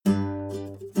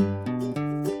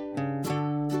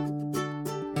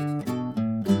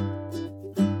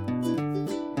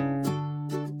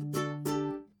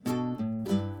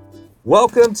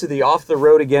Welcome to the Off the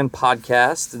Road Again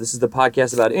podcast. This is the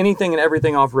podcast about anything and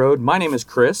everything off-road. My name is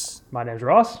Chris. My name's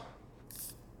Ross.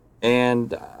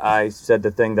 And I said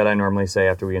the thing that I normally say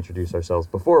after we introduce ourselves,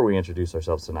 before we introduce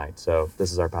ourselves tonight. So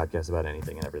this is our podcast about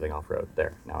anything and everything off-road.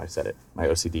 There, now I said it. My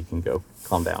OCD can go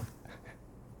calm down.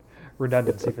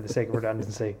 Redundancy for the sake of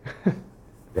redundancy.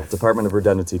 Yeah, Department of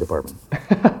Redundancy Department.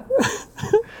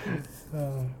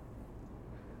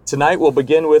 Tonight we'll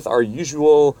begin with our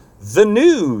usual the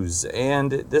news,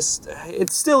 and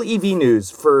it's still EV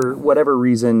news for whatever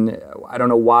reason. I don't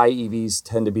know why EVs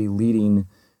tend to be leading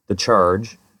the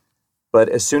charge, but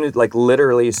as soon as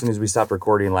we stopped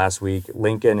recording last week,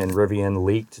 Lincoln and Rivian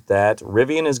leaked that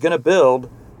Rivian is going to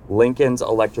build Lincoln's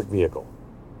electric vehicle,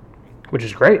 which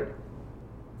is great.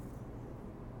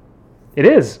 It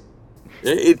is.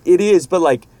 It is, but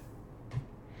like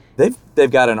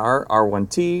they've got an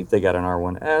R1T, they got an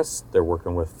R1S. They're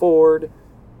working with Ford.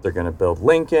 They're going to build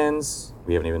Lincolns.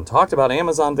 We haven't even talked about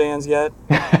Amazon vans yet.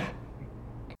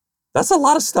 That's a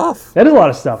lot of stuff. That is a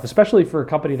lot of stuff, especially for a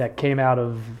company that came out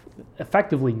of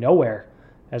effectively nowhere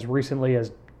as recently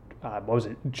as,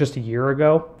 just a year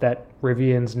ago, that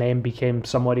Rivian's name became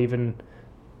somewhat even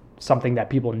something that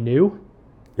people knew.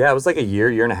 Yeah, it was like a year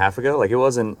and a half ago. Like it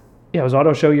wasn't... Yeah, it was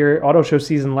auto show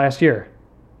season last year.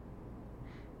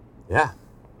 Yeah.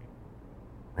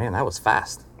 Man, that was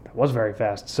fast. That was very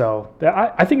fast. So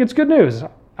I think it's good news.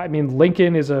 I mean,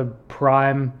 Lincoln is a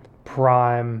prime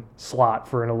slot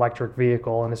for an electric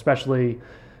vehicle, and especially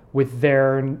with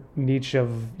their niche of,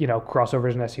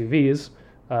 crossovers and SUVs,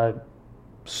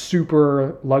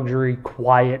 super luxury,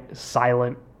 quiet,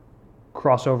 silent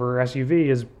crossover SUV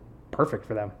is perfect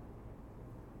for them.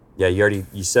 Yeah,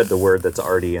 you said the word that's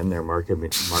already in their marketing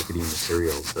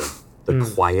materials,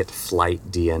 the quiet flight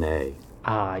DNA.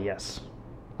 Ah, yes.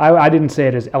 I didn't say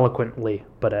it as eloquently,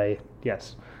 but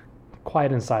yes.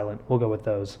 Quiet and silent. We'll go with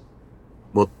those.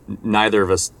 Well, neither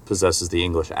of us possesses the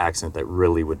English accent that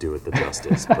really would do it the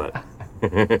justice, but...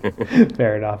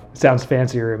 Fair enough. Sounds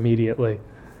fancier immediately.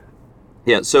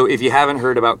 Yeah, so if you haven't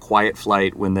heard about Quiet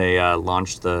Flight, when they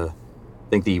launched when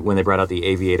they brought out the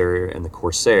Aviator and the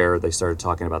Corsair, they started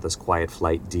talking about this Quiet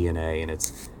Flight DNA, and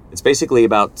it's basically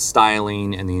about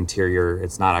styling and the interior.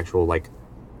 It's not actual,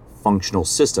 functional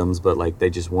systems, but, they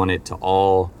just want it to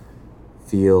all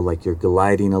feel like you're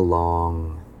gliding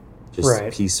along, just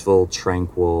right. Peaceful,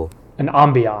 tranquil. An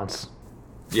ambiance.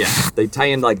 Yeah, they tie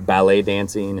in, ballet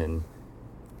dancing, and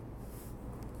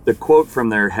the quote from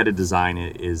their head of design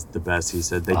is the best. He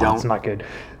said, it's not good.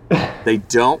 They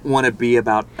don't want to be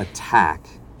about attack.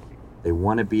 They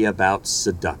want to be about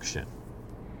seduction.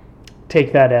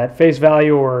 Take that at face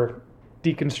value or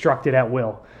deconstruct it at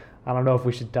will. I don't know if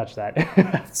we should touch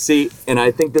that. See, and I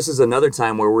think this is another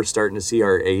time where we're starting to see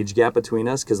our age gap between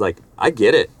us, because, I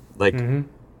get it.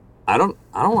 I don't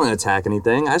want to attack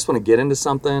anything. I just want to get into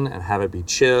something and have it be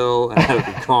chill and have it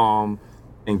be calm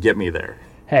and get me there.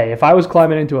 Hey, if I was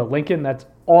climbing into a Lincoln, that's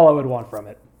all I would want from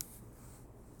it.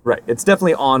 Right. It's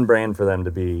definitely on brand for them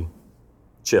to be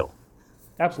chill.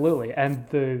 Absolutely. And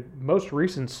the most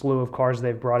recent slew of cars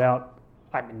they've brought out,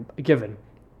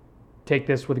 take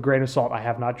this with a grain of salt. I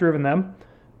have not driven them,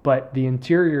 but the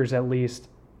interiors at least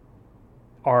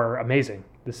are amazing.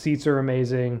 The seats are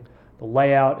amazing. The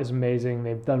layout is amazing.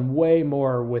 They've done way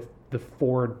more with the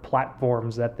Ford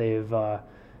platforms that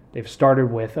they've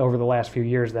started with over the last few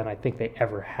years than I think they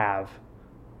ever have.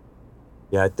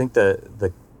 Yeah, I think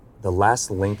the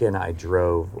last Lincoln I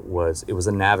drove was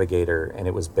a Navigator, and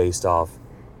it was based off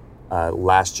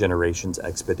last generation's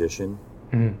Expedition.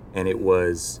 Mm-hmm. And it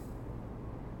was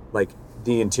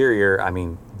the interior,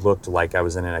 looked like I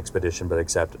was in an Expedition, but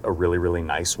except a really, really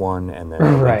nice one. And then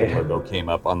the Lincoln logo came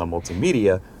up on the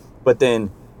multimedia. But then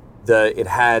it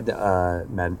had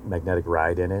magnetic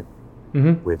ride in it,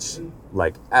 mm-hmm. which,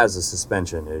 as a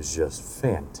suspension, is just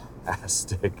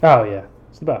fantastic. Oh, yeah.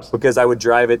 It's the best. Because I would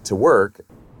drive it to work,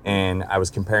 and I was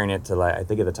comparing it to, I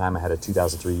think at the time I had a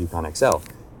 2003 Yukon XL,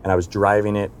 and I was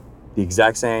driving it the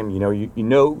exact same. You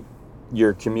know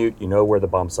your commute, you know where the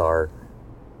bumps are,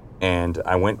 and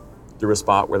I went through a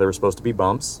spot where there were supposed to be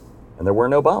bumps, and there were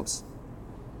no bumps.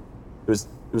 It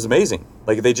was amazing.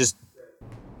 They just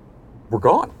were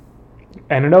gone.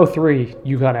 And an 03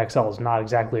 Yukon XL is not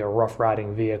exactly a rough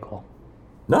riding vehicle.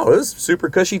 No, it was super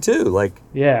cushy too.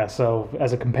 Yeah, so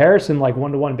as a comparison,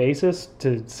 one-to-one basis,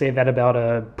 to say that about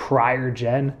a prior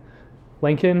gen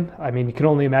Lincoln, you can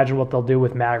only imagine what they'll do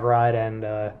with MagRide and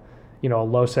a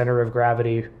low center of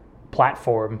gravity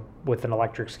platform with an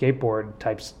electric skateboard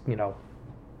types,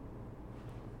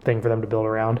 thing for them to build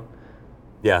around.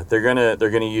 Yeah, they're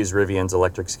gonna use Rivian's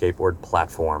electric skateboard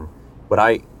platform,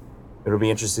 but it'll be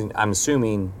interesting. I'm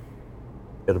assuming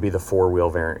It'll be the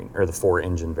 4-wheel variant or the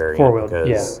 4-engine variant. 4-wheel,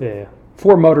 yeah.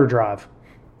 4-motor drive.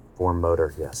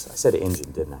 4-motor, yes. I said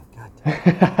engine, didn't I? God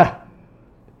damn.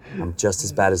 I'm just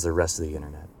as bad as the rest of the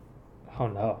internet. Oh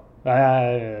no,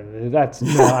 that's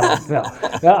no.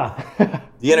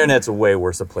 The internet's a way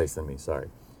worse a place than me. Sorry.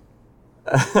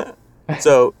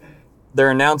 So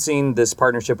they're announcing this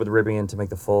partnership with Rivian to make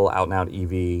the full out-and-out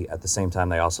EV. At the same time,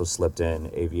 they also slipped in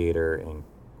Aviator and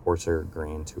Corsair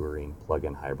Grand Touring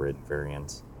plug-in hybrid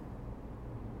variants,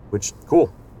 which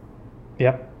cool.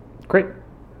 Yep, great.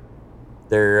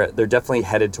 They're definitely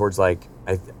headed towards like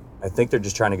I think they're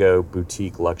just trying to go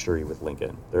boutique luxury with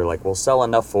Lincoln. They're like, we'll sell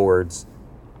enough Fords,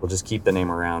 we'll just keep the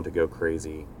name around to go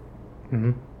crazy.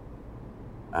 Mm-hmm.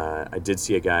 I did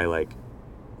see a guy like,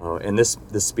 and this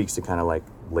speaks to kind of like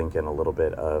Lincoln a little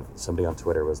bit. Of somebody on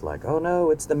Twitter was like, oh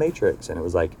no, it's the Matrix, and it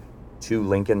was like 2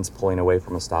 Lincolns pulling away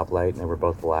from a stoplight, and they were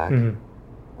both black.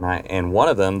 Mm-hmm. And one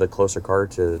of them, the closer car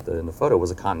to in the photo,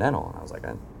 was a Continental, and I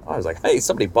was like, hey,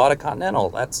 somebody bought a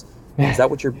Continental. Is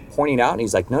that what you're pointing out? And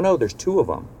he's like, no, there's 2 of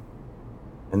them.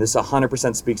 And this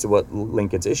 100% speaks to what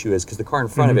Lincoln's issue is, because the car in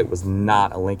front of it was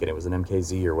not a Lincoln. It was an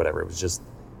MKZ or whatever. It was just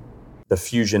the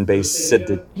Fusion-based...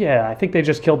 Yeah, I think they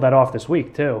just killed that off this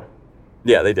week, too.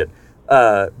 Yeah, they did.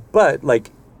 But,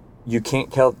 like, you can't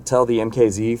tell the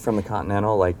MKZ from the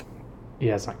Continental, like...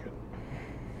 Yeah, it's not good.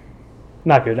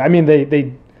 Not good. I mean,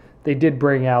 they did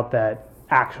bring out that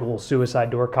actual suicide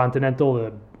door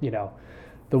Continental,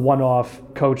 the one-off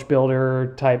coach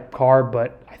builder type car,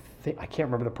 but I can't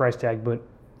remember the price tag, but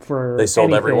they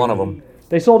sold every one of them.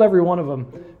 They sold every one of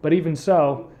them, but even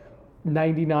so,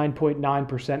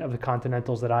 99.9% of the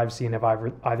Continentals that I've seen have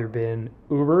either been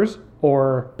Ubers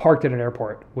or parked at an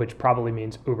airport, which probably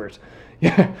means Ubers,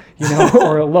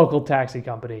 or a local taxi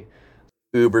company.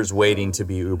 Ubers waiting to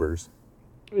be Ubers.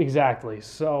 Exactly.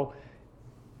 So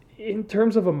in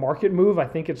terms of a market move, I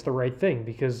think it's the right thing,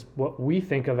 because what we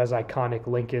think of as iconic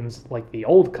Lincolns, like the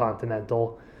old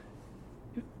Continental,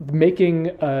 making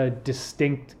a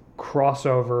distinct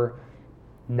crossover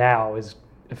now is,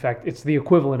 in fact, it's the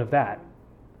equivalent of that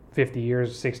 50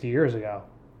 years, 60 years ago.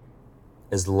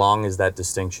 As long as that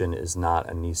distinction is not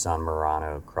a Nissan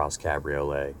Murano Cross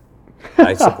Cabriolet,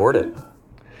 I support it.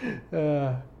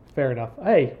 Fair enough.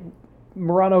 Hey,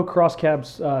 Murano Cross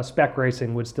Cab's spec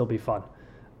racing would still be fun.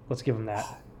 Let's give them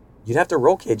that. You'd have to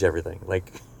roll cage everything.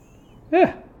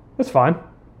 Yeah, that's fine.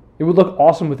 It would look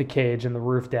awesome with the cage and the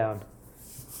roof down.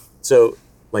 So,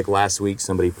 like last week,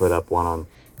 somebody put up one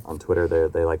on Twitter.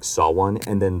 They like saw one,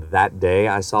 and then that day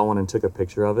I saw one and took a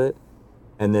picture of it,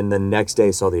 and then the next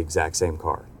day saw the exact same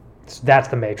car. That's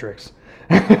the Matrix.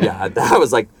 Yeah, I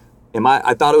was like,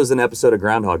 I thought it was an episode of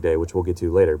Groundhog Day, which we'll get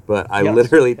to later. But I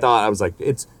literally thought, I was like,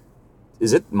 is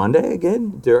it Monday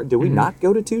again? Do we not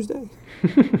go to Tuesday?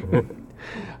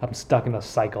 I'm stuck in a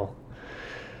cycle.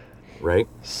 Right.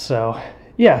 So.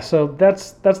 Yeah, so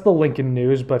that's the Lincoln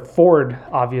news, but Ford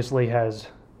obviously has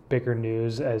bigger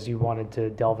news, as you wanted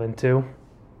to delve into.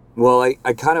 Well, I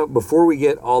kind of, before we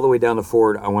get all the way down to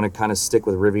Ford, I want to kind of stick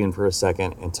with Rivian for a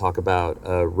second and talk about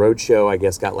Roadshow. I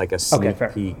guess got like a sneak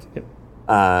peek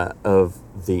of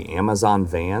the Amazon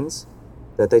vans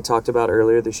that they talked about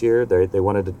earlier this year. They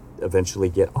wanted to eventually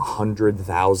get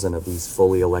 100,000 of these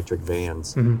fully electric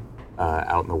vans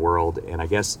out in the world, and I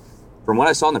guess from what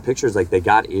I saw in the pictures, like they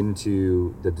got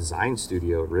into the design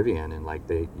studio at Rivian, and like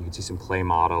you could see some clay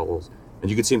models,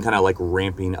 and you could see them kind of like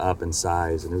ramping up in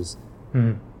size, and it was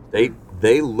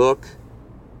they look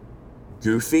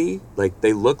goofy, like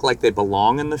they look like they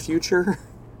belong in the future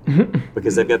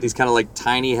because they've got these kind of like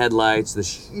tiny headlights,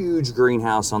 this huge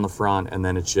greenhouse on the front, and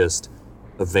then it's just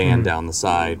a van down the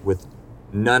side with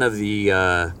none of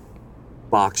the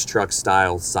box truck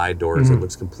style side doors. It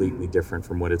looks completely different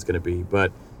from what it's going to be,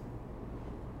 but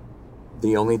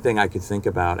the only thing I could think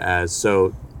about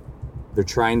so they're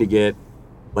trying to get,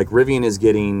 like Rivian is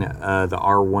getting the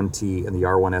R1T and the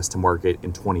R1S to market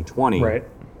in 2020. Right.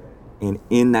 And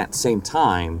in that same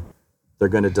time, they're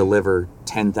going to deliver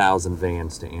 10,000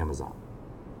 vans to Amazon.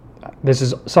 This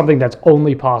is something that's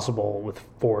only possible with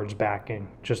Ford's backing,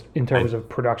 just in terms of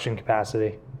production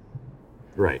capacity.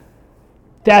 Right.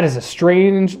 That is a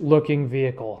strange looking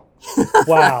vehicle.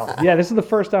 Wow. Yeah, this is the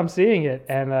first time seeing it,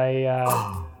 and it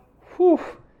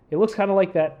looks kind of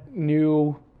like that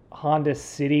new Honda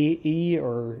City E,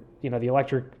 or the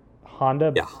electric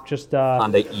Honda. Yeah. Just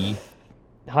Honda E.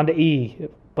 Honda E,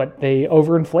 but they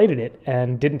overinflated it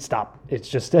and didn't stop. It's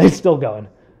still going.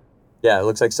 Yeah, it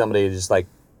looks like somebody just like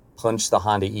punched the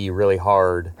Honda E really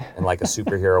hard in like a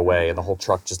superhero way, and the whole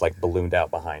truck just like ballooned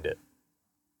out behind it.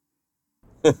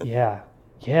 Yeah.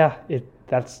 It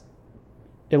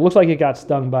looks like it got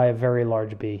stung by a very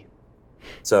large bee,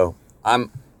 So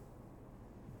I'm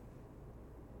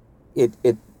it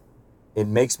it it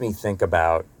makes me think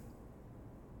about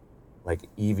like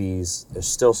EVs. There's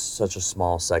still such a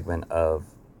small segment of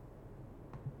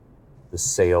the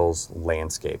sales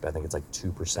landscape. I think it's like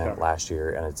 2% last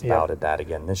year, and it's about at that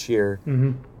again this year.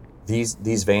 Mm-hmm.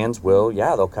 These vans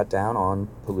they'll cut down on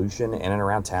pollution in and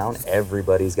around town.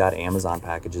 Everybody's got Amazon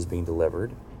packages being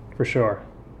delivered. For sure.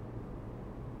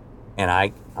 And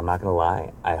I'm not going to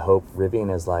lie, I hope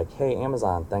Rivian is like, hey,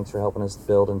 Amazon, thanks for helping us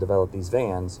build and develop these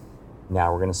vans.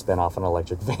 Now we're going to spin off an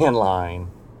electric van line.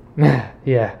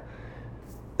 Yeah.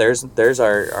 There's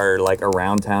our like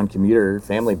around town commuter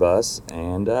family bus.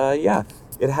 And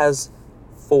it has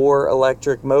 4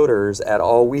 electric motors at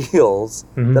all wheels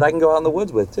that I can go out in the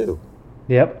woods with too.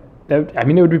 Yep. It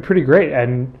would be pretty great.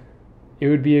 And it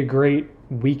would be a great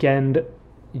weekend,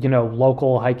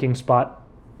 local hiking spot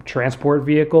transport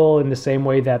vehicle in the same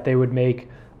way that they would make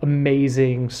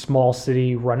amazing small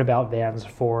city runabout vans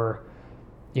for,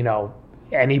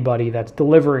 anybody that's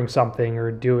delivering something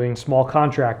or doing small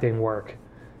contracting work.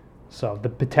 So the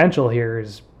potential here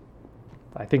is,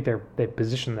 I think they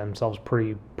positioned themselves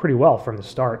pretty well from the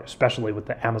start, especially with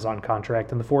the Amazon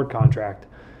contract and the Ford contract.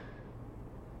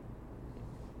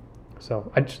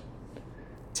 So I just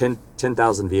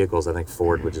 10,000 vehicles, I think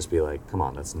Ford would just be like, come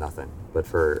on, that's nothing. But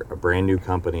for a brand new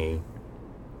company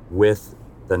with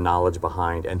the knowledge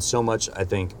behind, and so much, I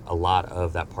think a lot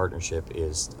of that partnership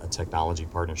is a technology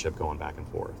partnership going back and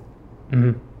forth.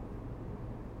 Mm-hmm.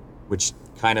 Which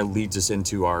kind of leads us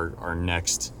into our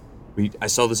next. I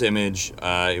saw this image,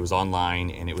 it was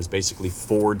online, and it was basically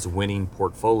Ford's winning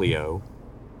portfolio.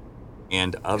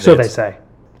 And So they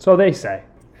say.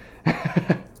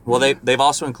 Well, they've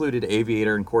also included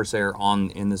Aviator and Corsair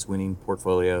in this winning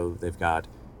portfolio. They've got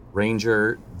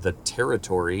Ranger, the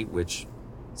Territory, which,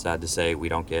 sad to say, we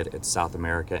don't get. It's South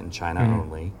America and China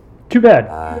only. Too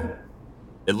bad.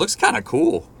 It looks kind of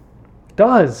cool. It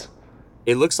does.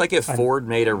 It looks like if Ford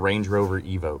made a Range Rover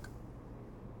Evoque.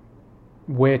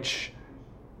 Which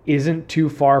isn't too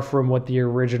far from what the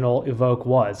original Evoque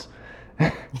was.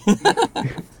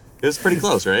 It was pretty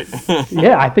close, right?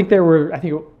 Yeah, I think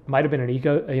it might have been an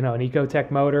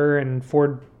Ecotec motor and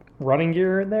Ford running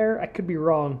gear in there. I could be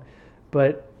wrong,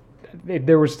 but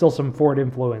there was still some Ford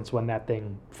influence when that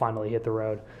thing finally hit the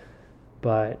road.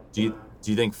 But do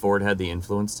you think Ford had the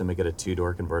influence to make it a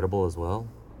 2-door convertible as well?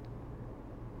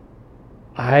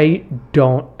 I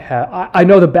don't have. I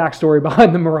know the backstory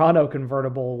behind the Murano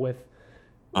convertible with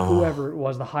whoever it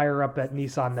was, the higher up at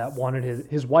Nissan that wanted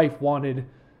his wife wanted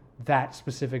that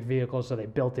specific vehicle, so they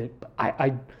built it.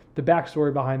 The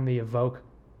backstory behind the Evoque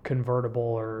convertible,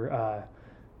 or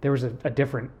there was a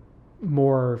different,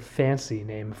 more fancy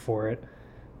name for it.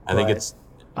 I think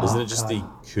isn't it just the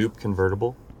coupe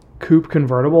convertible? Coupe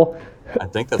convertible? I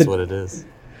think that's what it is.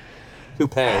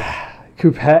 Coupe.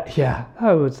 Coupe, yeah.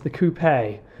 Oh, it's the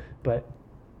coupe. But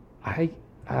I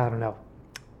don't know.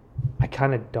 I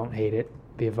kind of don't hate it,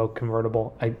 the Evoque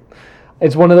convertible.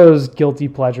 It's one of those guilty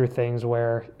pleasure things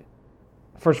where,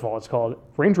 first of all, it's called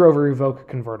Range Rover Evoque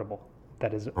convertible.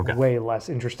 That is way less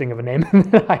interesting of a name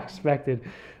than I expected.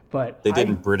 But they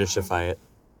didn't Britishify it.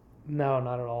 No,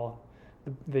 not at all.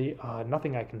 The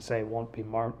nothing I can say won't be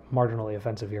marginally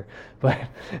offensive here, but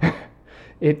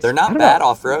they're not bad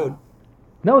off road.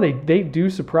 No, they do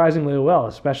surprisingly well,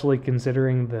 especially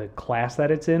considering the class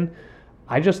that it's in.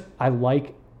 I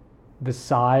like the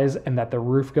size and that the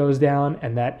roof goes down,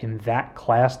 and that in that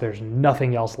class there's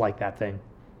nothing else like that thing.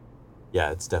 Yeah,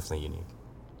 it's definitely unique.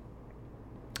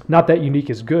 Not that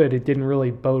unique is good. It didn't really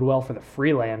bode well for the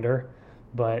Freelander,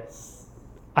 but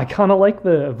I kind of like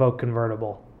the Evoque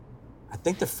convertible. I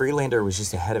think the Freelander was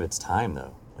just ahead of its time,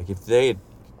 though. Like if they had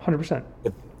 100%.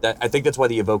 I think that's why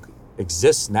the Evoque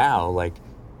exists now. Like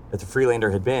if the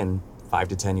Freelander had been 5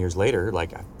 to 10 years later,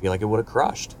 like I feel like it would have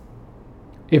crushed.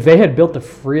 If they had built the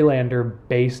Freelander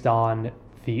based on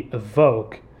the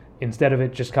Evoque, instead of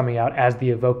it just coming out as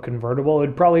the Evoque convertible, it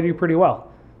would probably do pretty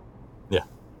well. Yeah.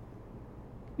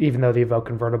 Even though the Evoque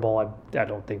convertible, I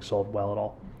don't think sold well at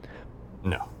all.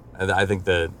 No. I think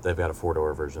they've got a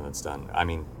 4-door version that's done. I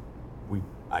mean,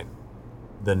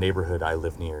 the neighborhood I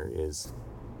live near is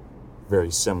very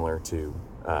similar to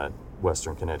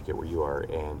Western Connecticut where you are,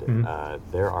 and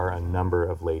there are a number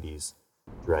of ladies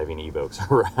driving Evoques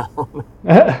around.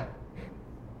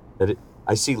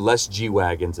 I see less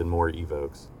G-Wagons and more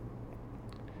Evoques.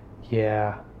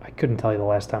 Yeah, I couldn't tell you the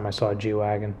last time I saw a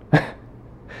G-Wagon.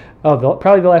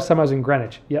 Probably the last time I was in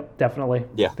Greenwich. Yep, definitely.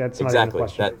 Yeah, that's not exactly. Even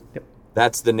a question. Yep.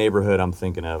 That's the neighborhood I'm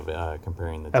thinking of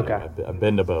comparing the two. Okay. I've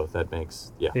been to both. That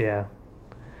makes, Yeah.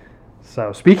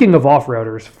 So speaking of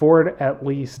off-roaders, Ford at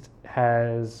least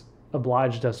has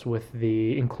obliged us with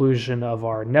the inclusion of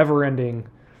our never-ending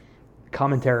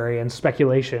commentary and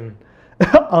speculation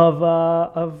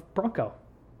of Bronco.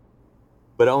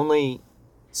 But only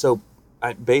so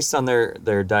based on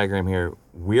their diagram here,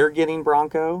 we're getting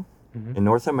Bronco in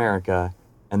North America,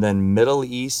 and then Middle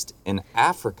East and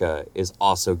Africa is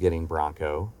also getting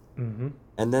Bronco.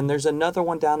 And then there's another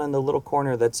one down in the little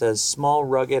corner that says small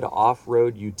rugged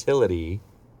off-road utility.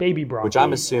 Baby Bronco. Which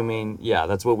I'm assuming,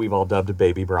 that's what we've all dubbed a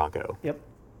Baby Bronco. Yep.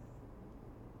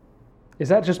 Is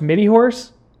that just Mini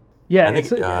Horse? Yeah, I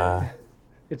think,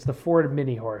 it's the Ford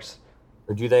Mini Horse.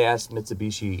 Or do they ask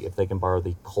Mitsubishi if they can borrow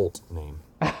the Colt name?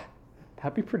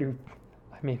 That'd be pretty...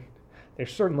 I mean,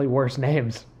 there's certainly worse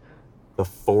names. The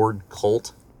Ford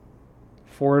Colt?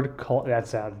 Ford Colt...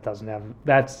 doesn't have...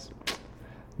 That's...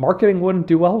 Marketing wouldn't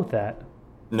do well with that.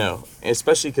 No,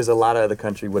 especially because a lot of the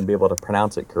country wouldn't be able to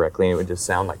pronounce it correctly, and it would just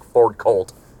sound like Ford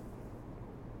Colt.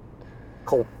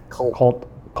 Colt.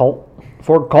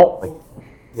 Ford Colt.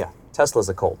 Like, Tesla's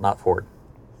a Colt, not Ford.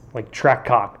 Like track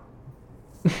cock.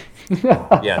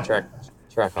 Yeah,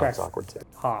 track hawk's awkward too.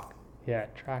 Hawk. Yeah,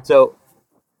 track. So,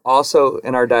 also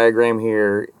in our diagram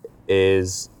here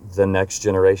is the next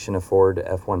generation of Ford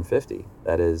F-150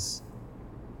 that is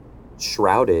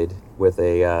shrouded with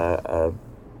a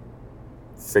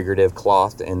figurative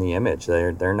cloth in the image.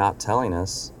 They're not telling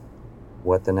us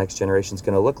what the next generation is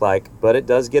going to look like, but it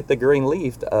does get the green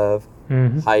leaf of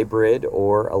hybrid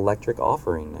or electric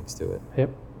offering next to it. Yep.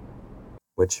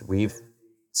 Which we've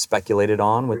speculated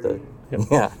on with the... Yep.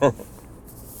 Yeah.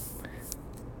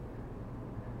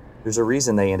 There's a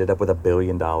reason they ended up with $1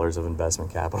 billion of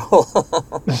investment capital.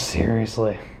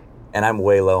 Seriously. And I'm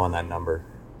way low on that number.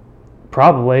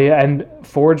 Probably, and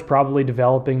Ford's probably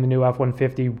developing the new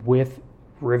F-150 with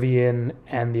Rivian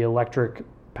and the electric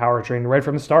powertrain right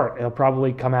from the start. It'll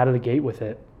probably come out of the gate with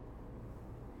it.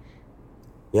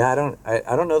 Yeah,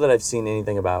 I don't know that I've seen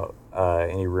anything about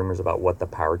any rumors about what the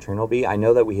powertrain will be. I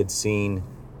know that we had seen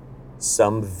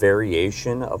some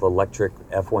variation of electric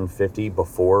F-150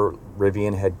 before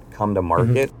Rivian had come to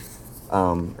market,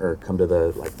 or come to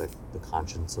the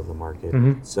conscience of the market.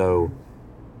 So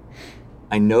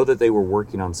I know that they were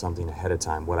working on something ahead of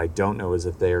time. What I don't know is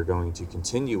if they are going to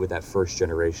continue with that first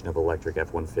generation of electric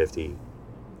F-150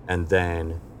 and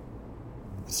then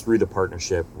through the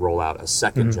partnership roll out a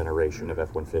second generation of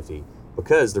F-150,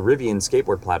 because the Rivian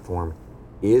skateboard platform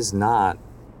is not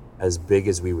as big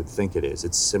as we would think it is.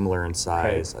 It's similar in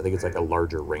size. Right. I think it's like a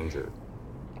larger Ranger.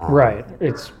 Right.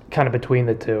 It's kind of between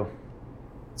the two.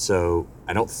 So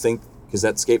I don't think, because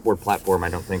that skateboard platform I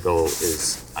don't think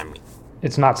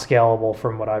it's not scalable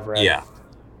from what I've read. Yeah.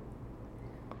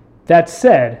 That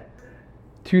said,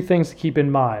 two things to keep in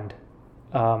mind.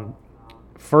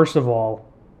 First of all,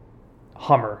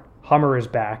 Hummer. Hummer is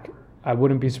back. I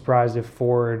wouldn't be surprised if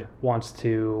Ford wants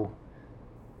to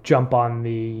jump on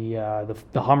the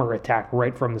Hummer attack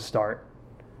right from the start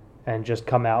and just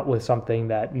come out with something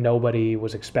that nobody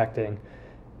was expecting.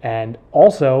 And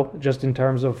also, just in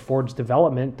terms of Ford's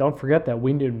development, don't forget that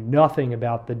we knew nothing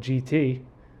about the GT.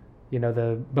 You know,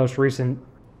 the most recent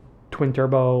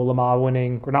twin-turbo Le Mans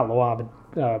winning, or not Le Mans,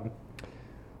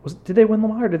 but did they win Le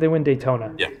Mans or did they win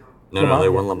Daytona? Yeah. No, they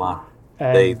won Le Mans.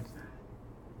 They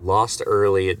lost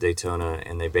early at Daytona,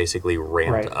 and they basically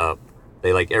ramped up. They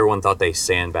everyone thought they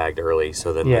sandbagged early,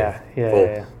 so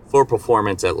then full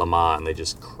performance at Le Mans, and they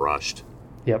just crushed.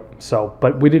 Yep. So,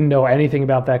 but we didn't know anything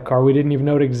about that car. We didn't even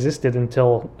know it existed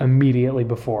until immediately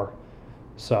before.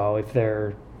 So if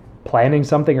they're planning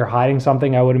something or hiding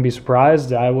something, I wouldn't be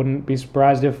surprised. I wouldn't be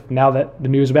surprised if now that the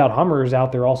news about Hummer is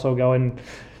out, they're also going,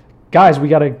 guys, we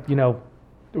gotta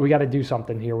do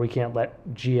something here. We can't let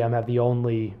GM have the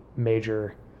only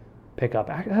major pickup,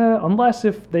 unless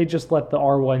if they just let the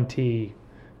R1T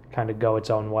kind of go its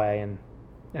own way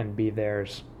and be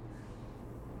theirs.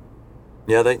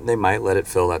 Yeah, they might let it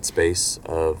fill that space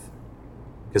of,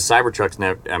 because Cybertruck's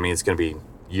never. I mean, it's going to be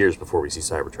years before we see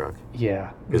Cybertruck.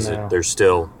 Yeah, because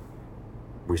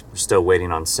we're still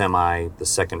waiting on Semi, the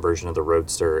second version of the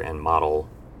Roadster, and Model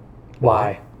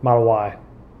Y. Model Y.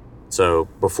 So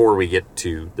before we get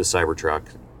to the Cybertruck,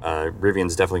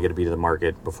 Rivian's definitely going to be to the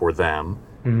market before them.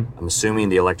 I'm assuming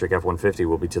the electric F-150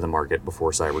 will be to the market before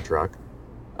Cybertruck.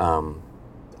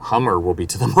 Hummer will be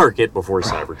to the market before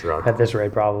Cybertruck. At this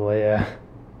rate, probably,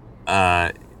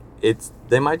 yeah.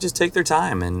 They might just take their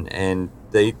time, and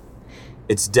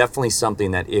it's definitely something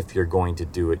that if you're going to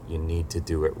do it, you need to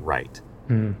do it right.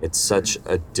 It's such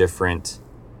a different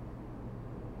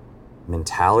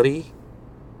mentality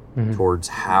towards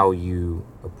how you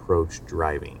approach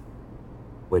driving,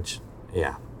 which,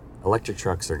 electric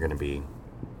trucks are going to be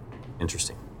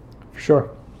interesting. For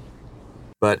sure.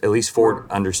 But at least Ford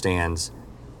understands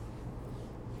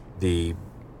the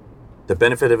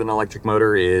benefit of an electric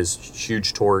motor is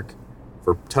huge torque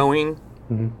for towing.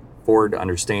 Mm-hmm. Ford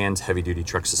understands heavy-duty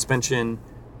truck suspension.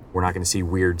 We're not going to see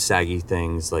weird, saggy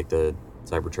things like the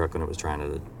Cybertruck when it was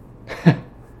trying to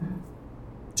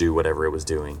do whatever it was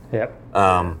doing. Yep.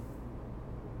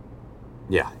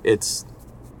 Yeah, it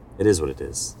is what it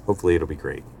is. Hopefully it'll be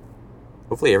great.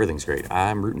 Hopefully everything's great.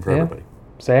 I'm rooting for everybody.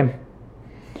 Same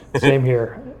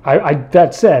here. I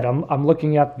that said, I'm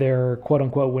looking at their quote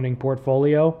unquote winning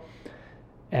portfolio,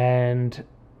 and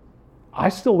I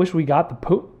still wish we got the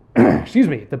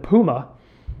Puma,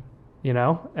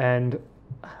 and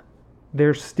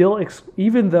they're still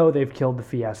even though they've killed the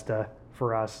Fiesta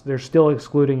for us, they're still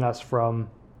excluding us from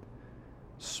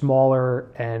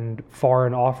smaller and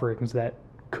foreign offerings that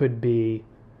could be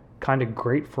kind of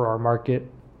great for our market.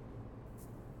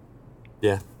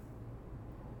 Yeah.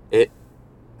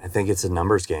 I think it's a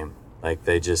numbers game. Like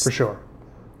they just... For sure.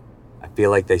 I feel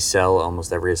like they sell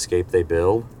almost every Escape they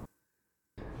build.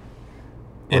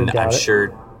 And I'm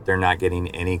sure they're not getting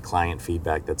any client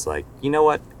feedback that's like, you know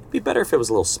what? It'd be better if it was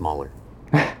a little smaller.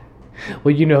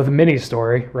 Well, you know the Mini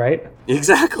story, right?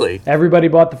 Exactly. Everybody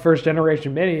bought the first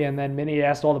generation Mini, and then Mini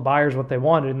asked all the buyers what they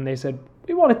wanted, and they said,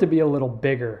 we want it to be a little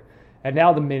bigger. And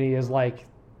now the Mini is like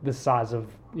the size of,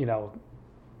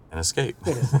 an Escape.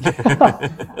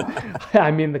 I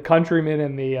mean, the Countryman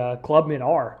and the Clubman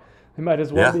are. They might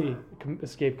as well be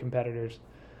Escape competitors.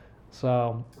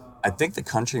 So I think the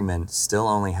Countryman still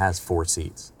only has 4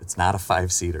 seats. It's not a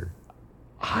 5-seater.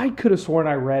 I could have sworn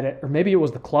I read it, or maybe it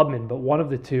was the Clubman, but one of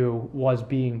the two was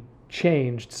being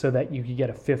changed so that you could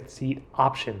get a 5th seat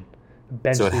option.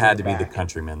 So it had to be the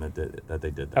Countryman that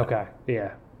they did that. Okay,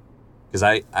 yeah. Because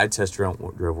I test drove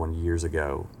one years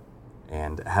ago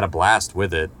and had a blast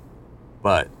with it,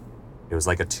 but it was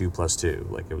like a 2+2.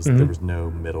 Like it was there was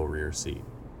no middle rear seat.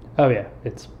 Oh yeah,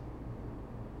 it's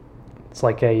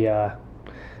like the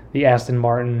Aston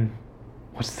Martin.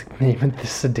 What's the name of the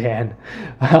sedan?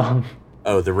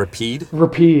 The Rapide?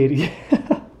 Rapide.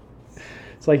 Yeah.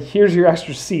 It's like, here's your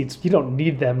extra seats. You don't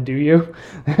need them, do you?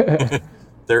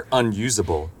 They're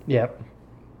unusable. Yep.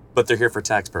 But they're here for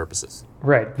tax purposes.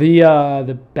 Right.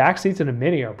 The back seats in a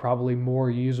Mini are probably more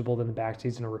usable than the back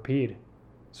seats in a Rapide.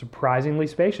 Surprisingly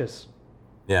spacious.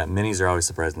 Yeah, Minis are always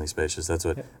surprisingly spacious. That's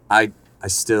what I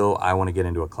want to get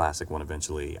into a classic one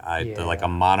eventually. Like a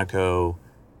Monaco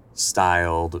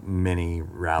styled mini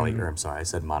rally, or I'm sorry, I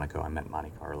said Monaco, I meant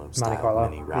Monte Carlo style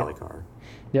mini rally car.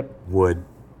 Yep. Would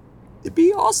it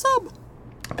be awesome?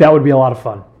 That would be a lot of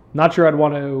fun. Not sure I'd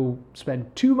want to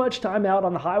spend too much time out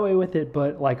on the highway with it,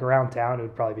 but like around town, it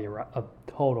would probably be a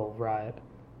total riot.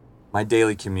 My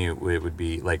daily commute, it would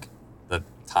be like the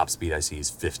top speed I see is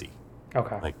 50.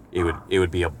 Okay. Like it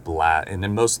would be a blast, and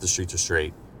then most of the streets are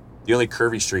straight. The only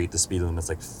curvy street, the speed limit's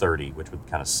like 30, which would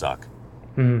kind of suck.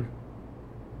 Mm-hmm.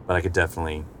 But I could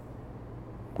definitely.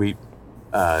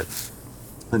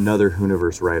 Another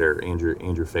Hooniverse writer,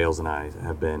 Andrew Fales, and I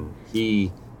have been.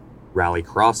 He rally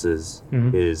crosses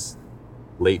his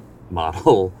late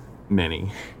model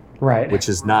Mini, right? Which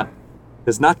has not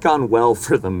gone well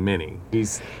for the Mini.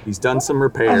 He's done some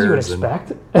repairs. As you would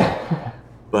expect.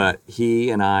 But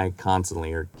he and I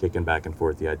constantly are kicking back and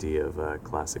forth the idea of a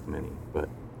classic Mini. But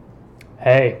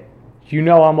hey,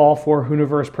 I'm all for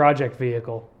Hooniverse project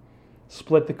vehicle.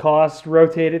 Split the cost,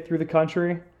 rotate it through the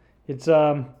country. It's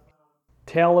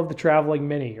Tale of the Traveling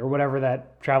Mini, or whatever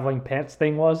that traveling pants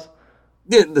thing was.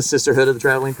 Yeah, the Sisterhood of the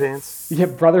Traveling Pants. Yeah,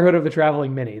 Brotherhood of the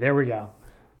Traveling Mini. There we go.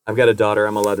 I've got a daughter.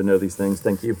 I'm allowed to know these things.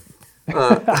 Thank you.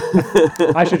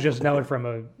 I should just know it from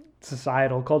a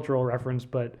societal, cultural reference,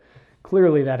 but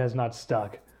clearly that has not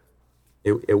stuck.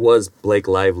 It was Blake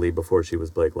Lively before she was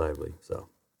Blake Lively, so.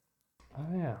 Oh,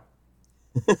 yeah.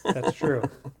 That's true.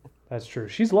 That's true.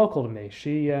 She's local to me.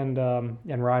 She and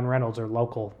Ryan Reynolds are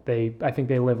local. I think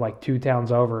they live like 2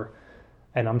 towns over,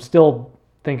 and I'm still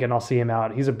thinking I'll see him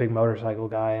out. He's a big motorcycle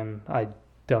guy, and I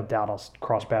don't doubt I'll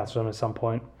cross paths with him at some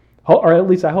point. Or at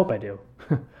least I hope I do.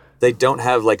 They don't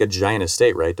have like a giant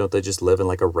estate, right? Don't they just live in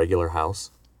like a regular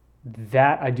house?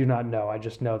 That I do not know. I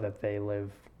just know that they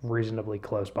live reasonably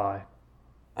close by.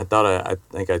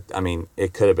 I mean,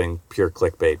 it could have been pure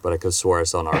clickbait, but I could have swore I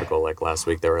saw an article like last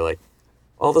week. They were like,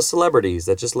 all the celebrities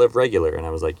that just live regular. And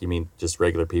I was like, you mean just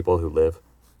regular people who live?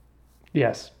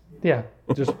 Yes. Yeah.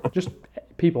 Just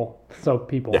people. So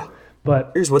people. Yeah.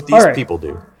 But here's what these people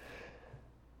do.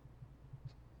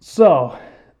 So,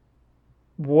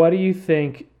 what do you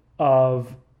think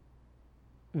of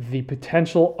the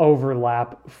potential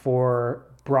overlap for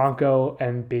Bronco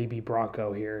and Baby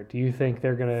Bronco here? Do you think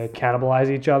they're going to cannibalize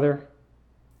each other?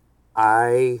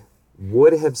 I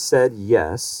would have said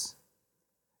yes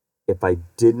if I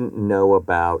didn't know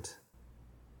about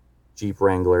Jeep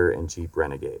Wrangler and Jeep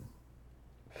Renegade.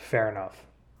 Fair enough.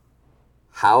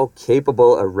 How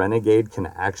capable a Renegade can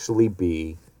actually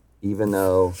be, even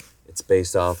though it's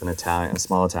based off a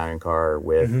small Italian car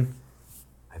with,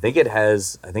 I think it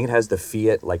has the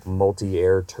Fiat like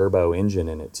multi-air turbo engine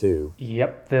in it too.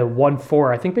 Yep, the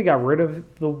 1.4. I think they got rid of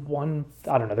the one.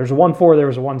 I don't know. There's a 1.4. There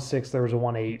was a 1.6. There was a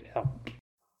 1.8.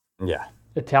 Yeah.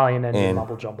 Italian engine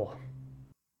mumble jumble.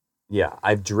 Yeah,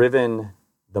 I've driven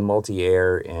the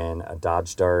multi-air in a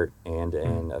Dodge Dart and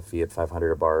in a Fiat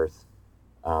 500 Abarth.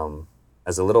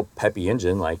 As a little peppy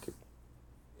engine, like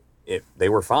they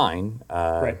were fine.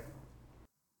 Right.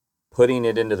 Putting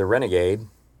it into the Renegade,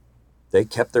 they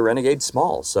kept the Renegade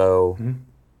small. So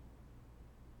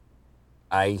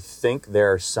I think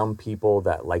there are some people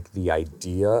that like the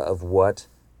idea of what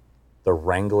the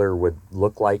Wrangler would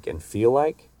look like and feel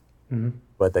like,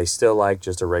 but they still like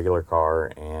just a regular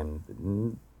car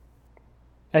and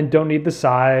don't need the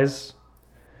size.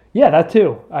 Yeah, that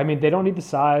too. I mean, they don't need the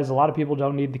size. A lot of people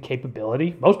don't need the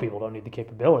capability. Most people don't need the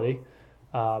capability.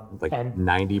 like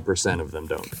 90% of them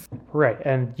don't. Right,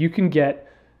 and you can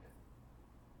get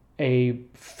a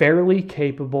fairly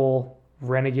capable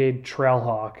Renegade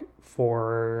Trailhawk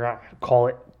for, call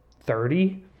it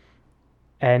 30.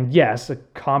 And yes, a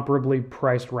comparably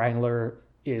priced Wrangler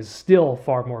is still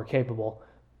far more capable,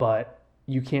 but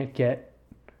you can't get,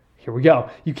 here we go,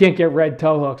 you can't get red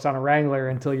tow hooks on a Wrangler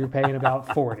until you're paying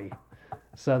about 40.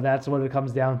 So that's what it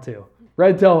comes down to.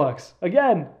 Red tow hooks.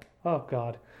 Again. Oh,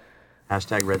 God.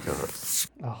 Hashtag red tow hooks.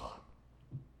 Oh,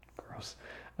 gross.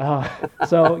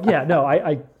 So, yeah, no,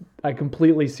 I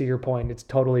completely see your point. It's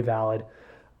totally valid.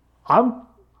 I'm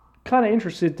kind of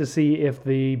interested to see if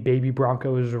the Baby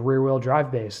Bronco is rear-wheel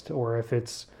drive based, or if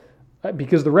it's,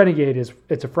 because the Renegade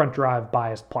it's a front drive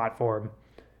biased platform.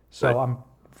 So right. I'm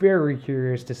very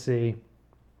curious to see,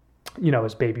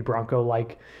 is Baby Bronco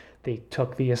like they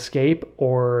took the Escape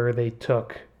or they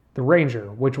took the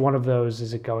Ranger? Which one of those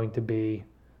is it going to be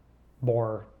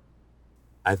more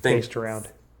based around?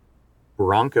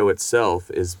 Bronco itself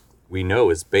is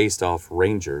based off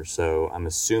Ranger, so I'm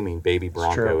assuming Baby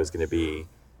Bronco is going to be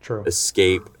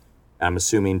Escape. I'm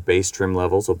assuming base trim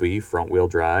levels will be front wheel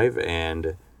drive,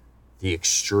 and the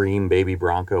extreme Baby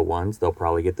Bronco ones, they'll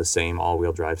probably get the same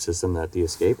all-wheel drive system that the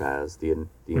Escape has, the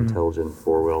intelligent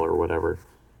four-wheel or whatever.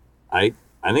 I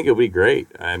think it'll be great.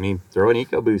 I mean, throw an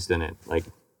EcoBoost in it, like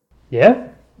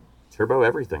turbo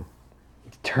everything,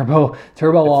 turbo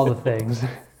all the things.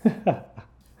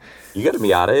 You got a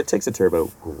Miata, it takes a turbo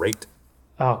great.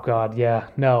 Oh God, yeah.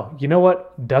 No, you know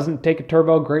what doesn't take a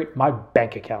turbo great? My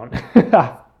bank account.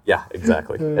 Yeah,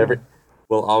 exactly.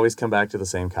 We'll always come back to the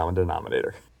same common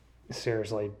denominator.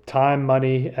 Seriously, time,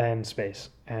 money, and space,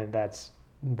 and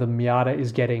the Miata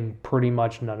is getting pretty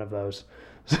much none of those.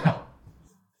 So,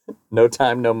 no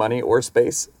time, no money, or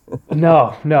space.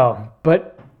 No.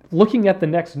 But looking at the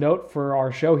next note for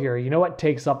our show here, you know what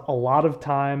takes up a lot of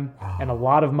time and a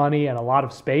lot of money and a lot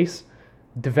of space?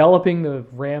 Developing the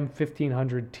Ram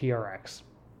 1500 TRX.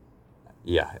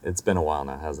 Yeah, it's been a while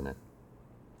now, hasn't it?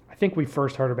 I think we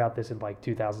first heard about this in like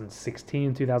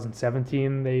 2016,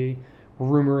 2017. They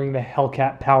were rumoring the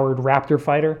Hellcat-powered Raptor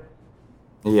fighter.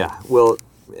 Yeah, well,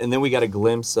 and then we got a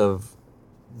glimpse of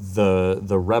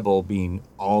the Rebel being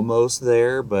almost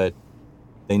there, but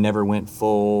they never went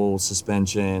full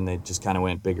suspension. They just kind of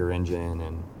went bigger engine,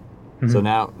 and so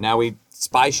now we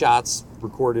spy shots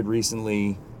recorded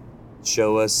recently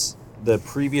show us the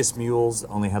previous mules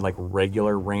only had like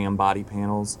regular Ram body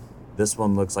panels. This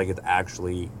one looks like it's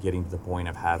actually getting to the point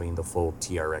of having the full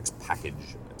TRX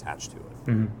package attached to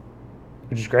it,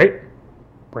 which is great.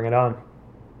 Bring it on.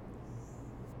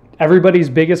 Everybody's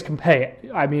biggest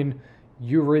I mean,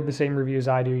 you read the same reviews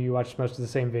I do. You watch most of the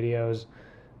same videos.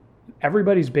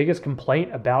 Everybody's biggest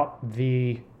complaint about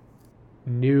the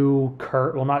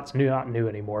not new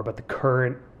anymore, but the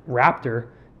current Raptor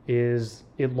is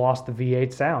it lost the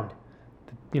V8 sound.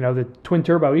 The twin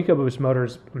turbo EcoBoost motor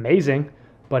is amazing,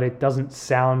 but it doesn't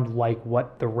sound like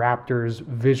what the Raptor's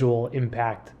visual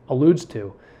impact alludes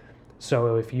to.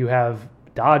 So if you have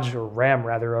Dodge or Ram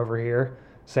rather over here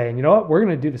saying, you know what, we're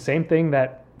going to do the same thing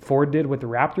that Ford did with the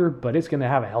Raptor, but it's going to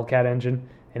have a Hellcat engine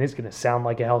and it's going to sound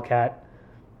like a Hellcat.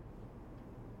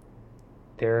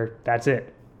 That's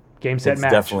it. Game, set,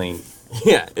 match.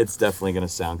 It's definitely going to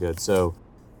sound good. So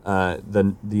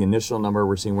the initial number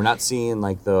we're seeing, we're not seeing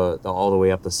like the all the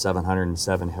way up to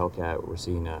 707 Hellcat. We're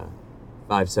seeing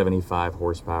 575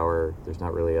 horsepower. There's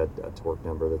not really a torque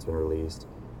number that's been released.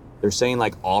 They're saying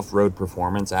like off-road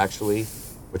performance actually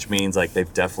which means like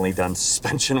they've definitely done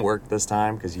suspension work this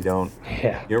time, because you don't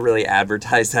Yeah. really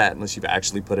advertise that unless you've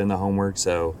actually put in the homework.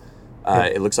 So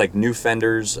it looks like new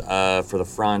fenders for the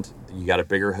front. You got a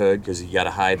bigger hood because you got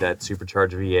to hide that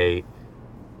supercharged V8.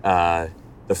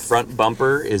 The front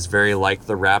bumper is very like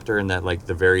the Raptor in that like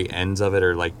the very ends of it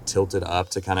are like tilted up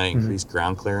to kind of increase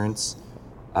ground clearance.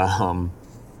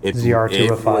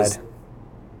 ZR2ified.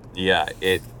 Yeah,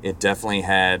 it definitely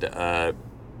had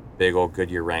big old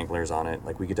Goodyear Wranglers on it.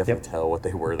 Like we could definitely tell what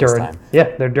they were this time.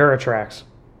 Yeah, they're Duratrax.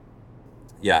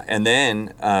 Yeah, and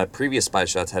then previous spy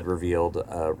shots had revealed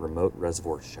remote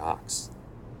reservoir shocks.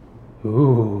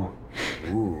 Ooh.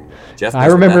 Jeff, I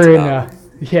remember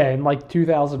in like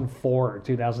 2004 or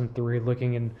 2003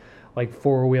 looking in like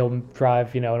four-wheel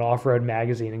drive, an off-road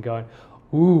magazine and going,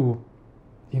 ooh,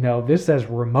 this says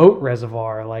remote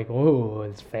reservoir. Like, ooh,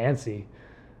 it's fancy.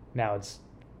 Now it's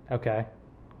okay.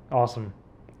 Awesome.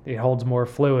 It holds more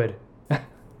fluid.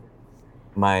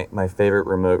 My favorite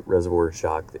remote reservoir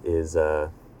shock is the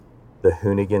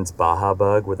Hoonigan's Baja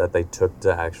bug that they took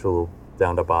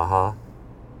down to Baja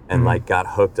and like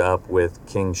got hooked up with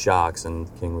King shocks, and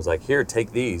King was like, here,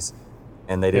 take these.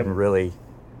 And they didn't really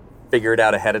figure it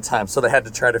out ahead of time, so they had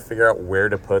to try to figure out where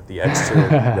to put the extra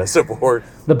reservoir.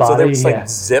 The body,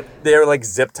 so they were like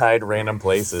zip tied random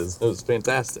places. It was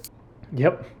fantastic.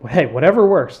 Yep. Hey, whatever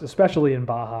works, especially in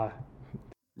Baja.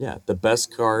 Yeah, the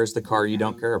best car is the car you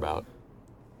don't care about.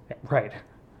 Right.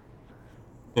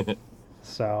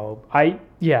 So I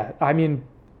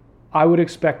would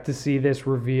expect to see this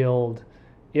revealed,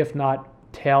 if not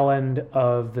tail end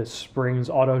of the spring's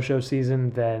auto show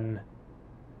season, then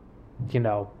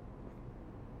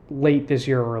late this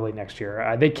year or early next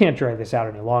year. They can't drag this out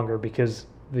any longer because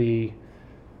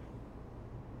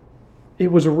it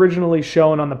was originally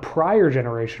shown on the prior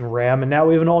generation Ram, and now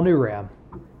we have an all new Ram.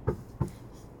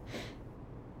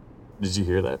 Did you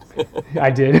hear that? I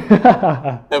did.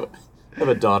 I have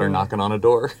a daughter knocking on a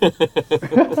door.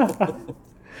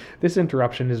 This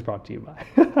interruption is brought to you by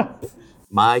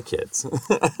my kids.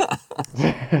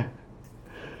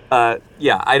 I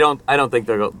don't think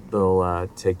they'll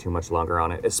take too much longer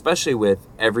on it, especially with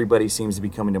everybody seems to be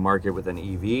coming to market with an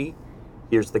EV.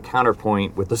 Here's the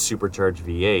counterpoint with the supercharged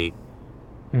V8.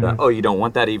 You don't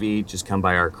want that EV? Just come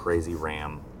buy our crazy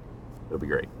Ram. It'll be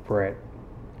great. Right.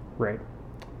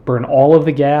 Burn all of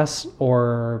the gas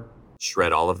or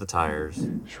shred all of the tires.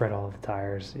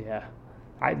 Yeah.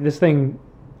 This thing,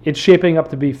 it's shaping up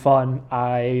to be fun.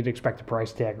 I'd expect a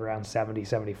price tag around 70,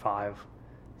 75 to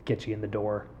get you in the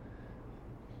door.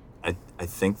 I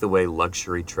think the way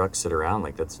luxury trucks sit around,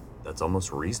 like that's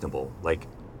almost reasonable. Like,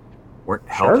 weren't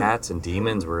Hellcats and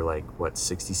Demons were like what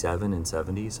 67 and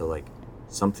 70? So like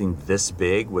something this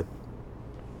big with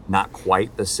not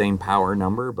quite the same power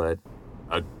number, but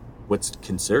what's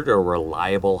considered a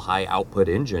reliable high output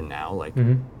engine now. Like,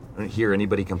 I don't hear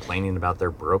anybody complaining about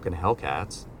their broken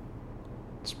Hellcats.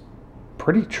 It's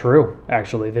pretty true,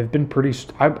 actually. They've been pretty.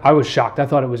 I was shocked. I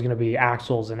thought it was going to be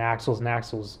axles and axles and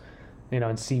axles, and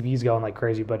CVs going like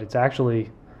crazy. But it's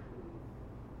actually,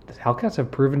 the Hellcats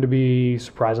have proven to be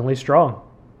surprisingly strong.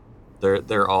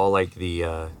 They're all like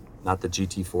the not the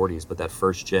GT40s, but that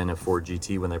first gen of Ford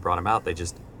GT when they brought them out.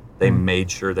 They made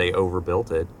sure they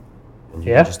overbuilt it. And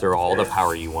you can just throw all the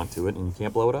power you want to it, and you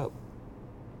can't blow it up.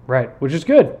 Right, which is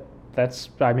good. That's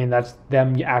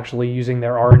them actually using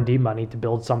their R&D money to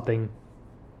build something,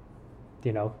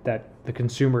 that the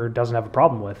consumer doesn't have a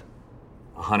problem with.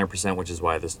 100%, which is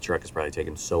why this truck has probably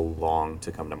taken so long to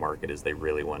come to market, is they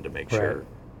really wanted to make sure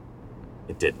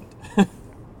it didn't.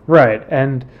 Right,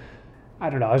 and I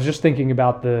don't know, I was just thinking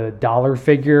about the dollar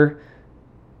figure.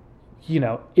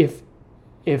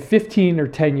 If 15 or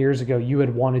 10 years ago you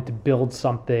had wanted to build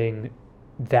something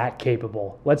that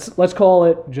capable, let's call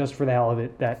it, just for the hell of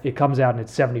it, that it comes out and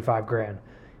it's $75,000.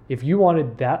 If you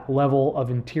wanted that level of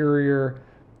interior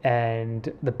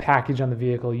and the package on the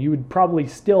vehicle, you would probably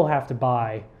still have to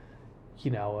buy,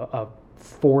 a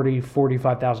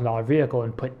 $45,000 vehicle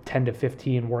and put 10 to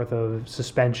 15 worth of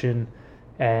suspension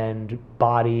and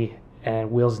body and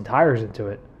wheels and tires into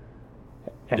it,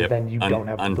 and then you don't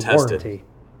have the warranty.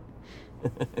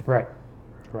 Right.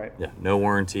 Yeah, no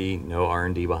warranty, no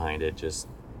R&D behind it, just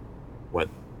what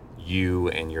you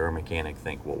and your mechanic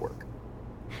think will work.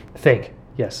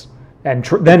 Yes. And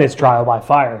then it's trial by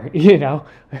fire,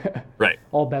 Right.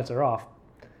 All bets are off.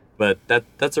 But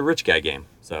that's a rich guy game,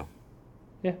 so.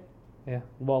 Yeah.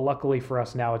 Well, luckily for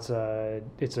us now, it's a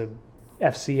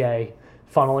FCA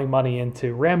funneling money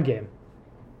into Ram game.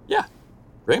 Yeah.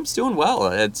 Ram's doing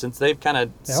well. Since they've kind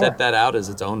of set that out as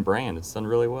its own brand, it's done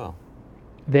really well.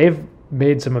 they've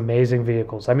made some amazing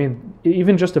vehicles. I mean,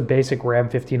 even just a basic Ram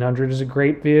 1500 is a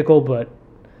great vehicle, but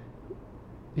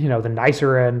the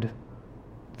nicer end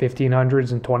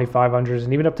 1500s and 2500s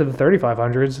and even up to the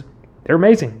 3500s, they're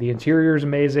amazing. The interior is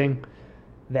amazing.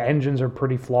 The engines are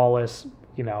pretty flawless.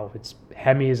 It's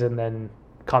Hemis and then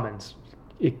Cummins.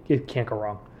 It can't go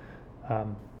wrong.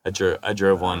 I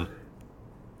drove one.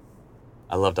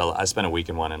 I spent a week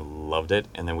in one and loved it.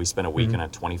 And then we spent a week in a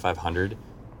 2500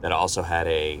 that also had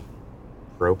a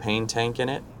propane tank in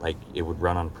it. Like, it would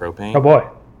run on propane. Oh boy.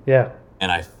 Yeah.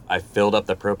 And I filled up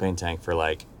the propane tank for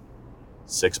like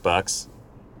 $6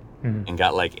 and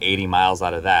got like 80 miles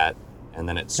out of that. And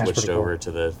then it switched over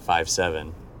to the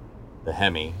 5.7, the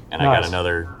Hemi. And I got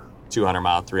another 300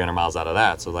 miles out of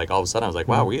that. So like all of a sudden I was like,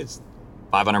 wow, we had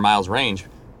 500 miles range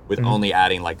with only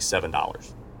adding like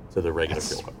 $7 to the regular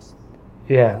fuel cost.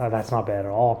 Yeah, that's not bad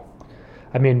at all.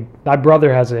 I mean, my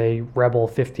brother has a Rebel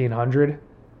 1500,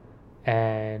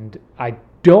 and I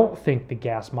don't think the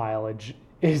gas mileage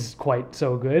is quite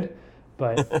so good,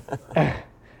 but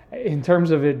in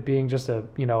terms of it being just a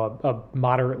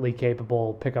moderately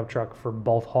capable pickup truck for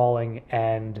both hauling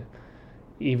and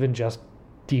even just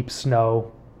deep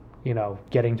snow,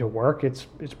 getting to work, it's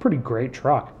a pretty great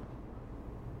truck.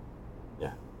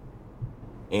 Yeah.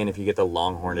 And if you get the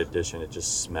Longhorn edition, it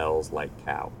just smells like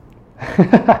cow.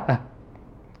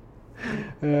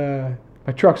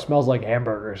 My truck smells like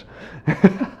hamburgers.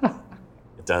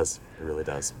 It does. It really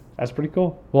does. That's pretty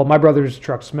cool. Well, my brother's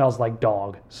truck smells like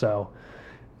dog, so.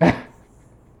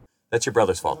 That's your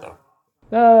brother's fault, though.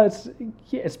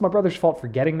 It's my brother's fault for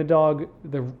getting the dog.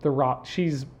 The rock.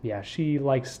 She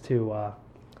likes to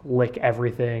lick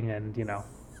everything and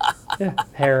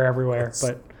hair everywhere.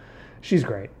 But she's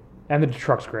great, and the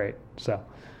truck's great. So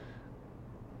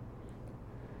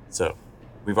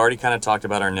we've already kind of talked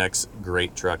about our next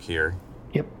great truck here.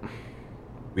 Yep.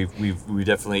 We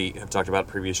definitely have talked about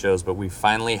previous shows, but we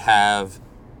finally have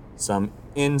some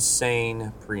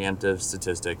insane preemptive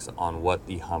statistics on what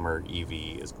the Hummer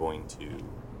EV is going to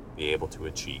be able to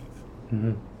achieve.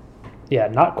 Mm-hmm. Yeah,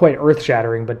 not quite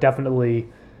earth-shattering, but definitely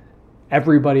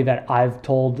everybody that I've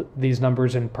told these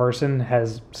numbers in person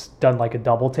has done like a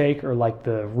double take or like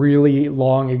the really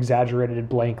long exaggerated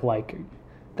blank like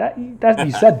that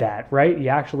you said that, right? You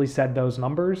actually said those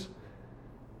numbers.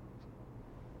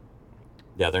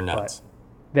 Yeah, they're nuts.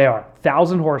 But they are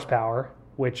 1,000 horsepower,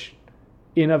 which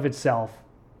in of itself,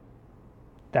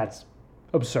 that's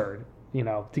absurd.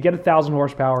 To get 1,000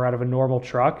 horsepower out of a normal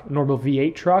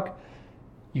V8 truck,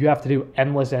 you have to do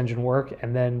endless engine work,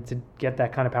 and then to get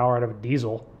that kind of power out of a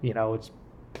diesel, it's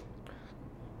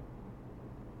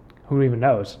who even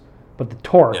knows. But the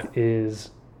torque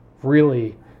is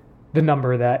really the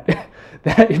number that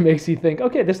it makes you think,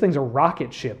 okay, this thing's a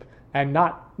rocket ship, and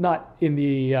not in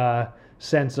the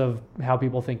sense of how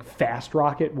people think fast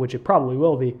rocket, which it probably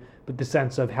will be, but the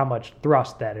sense of how much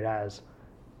thrust that it has.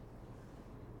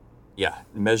 Yeah,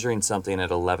 measuring something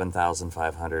at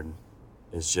 11,500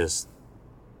 is just...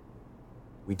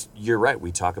 You're right,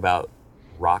 we talk about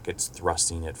rockets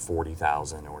thrusting at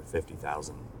 40,000 or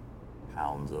 50,000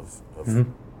 pounds of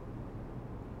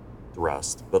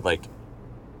thrust, but like,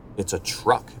 it's a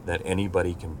truck that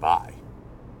anybody can buy,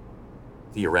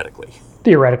 theoretically.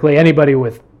 Theoretically, anybody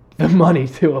with the money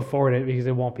to afford it, because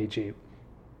it won't be cheap.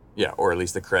 Yeah, or at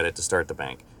least the credit to start the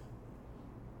bank.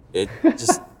 It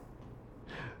just...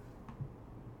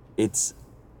 it's...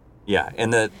 Yeah,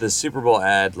 and the Super Bowl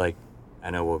ad, like, I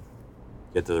know we'll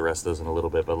get to the rest of those in a little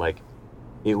bit, but like,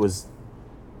 it was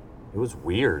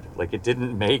weird. Like, it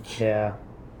didn't make a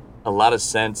lot of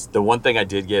sense. The one thing I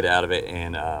did get out of it,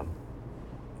 and I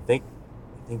think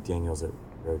Daniel's at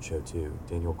Roadshow too,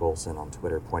 Daniel Golson on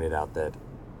Twitter pointed out that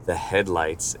the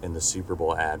headlights in the Super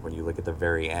Bowl ad, when you look at the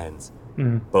very ends,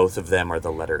 both of them are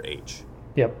the letter H.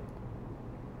 Yep.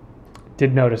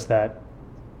 Did notice that.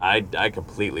 I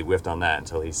completely whiffed on that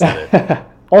until he said it.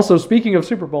 Also, speaking of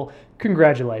Super Bowl,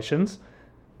 congratulations.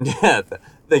 Yeah,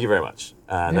 thank you very much.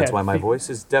 That's why my voice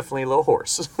is definitely a little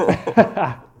hoarse.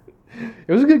 It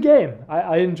was a good game.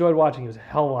 I enjoyed watching. It was a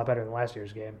hell of a lot better than last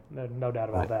year's game. No doubt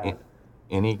about that.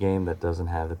 Any game that doesn't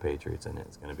have the Patriots in it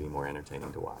is going to be more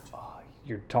entertaining to watch. Oh,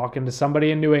 you're talking to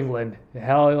somebody in New England.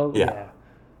 Hell yeah.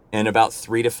 In about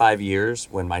 3 to 5 years,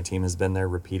 when my team has been there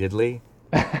repeatedly,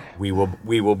 we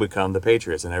will become the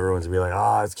Patriots, and everyone's going to be like,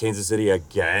 oh, it's Kansas City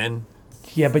again.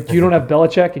 Yeah, but you don't have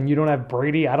Belichick and you don't have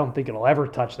Brady. I don't think it'll ever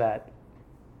touch that.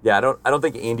 Yeah, I don't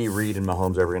think Andy Reid and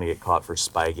Mahomes are ever going to get caught for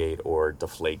Spygate or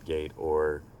Deflategate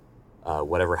or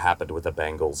whatever happened with the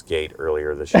Bengals gate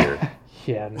earlier this year.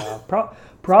 Yeah, no.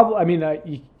 Probably. I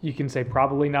mean, you can say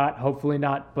probably not, hopefully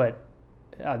not, but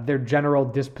their general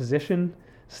disposition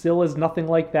still is nothing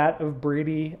like that of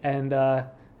Brady and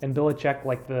Belichick,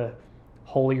 like the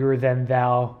holier than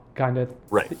thou kind of.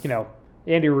 Right.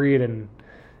 Andy Reid and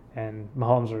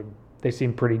Mahomes they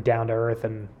seem pretty down to earth,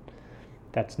 and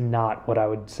that's not what I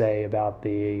would say about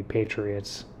the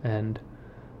Patriots. And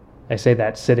I say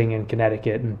that sitting in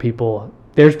Connecticut, and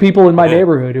there's people in my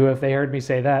neighborhood who, if they heard me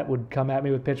say that, would come at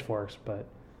me with pitchforks. But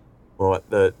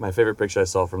my favorite picture I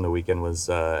saw from the weekend was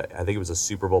I think it was a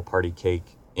Super Bowl party cake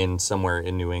somewhere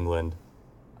in New England,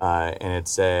 and it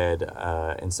said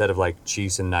instead of like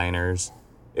Chiefs and Niners,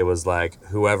 it was like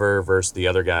whoever versus the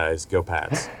other guys, go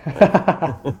Pats.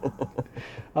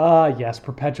 Yes,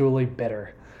 perpetually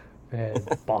bitter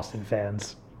Boston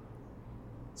fans.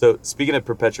 So speaking of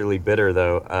perpetually bitter,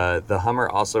 though, the Hummer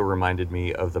also reminded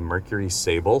me of the Mercury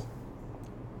Sable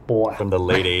from the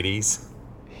late 80s.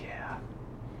 Yeah.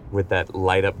 With that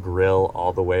light-up grill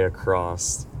all the way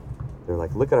across. They're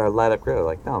like, look at our light-up grill.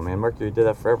 Like, no, man, Mercury did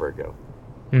that forever ago.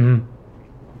 Mm-hmm.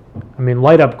 I mean,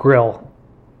 light-up grill.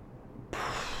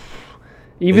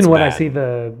 Even when I see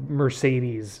the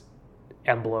Mercedes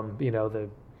emblem, the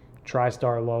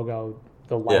TriStar logo,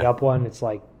 the light-up one, it's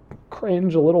like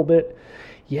cringe a little bit.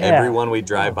 Yeah. Everyone we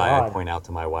drive by, I point out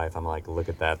to my wife, I'm like, look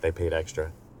at that. They paid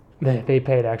extra. They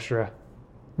paid extra.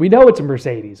 We know it's a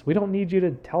Mercedes. We don't need you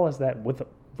to tell us that with a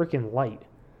freaking light.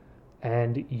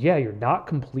 And yeah, you're not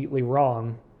completely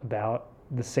wrong about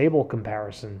the Sable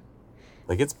comparison.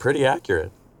 Like, it's pretty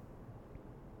accurate.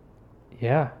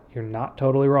 Yeah, you're not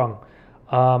totally wrong.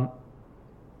 Wow,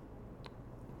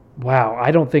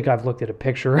 I don't think I've looked at a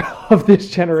picture of this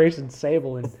generation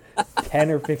Sable in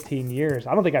 10 or 15 years.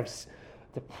 I don't think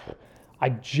I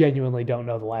genuinely don't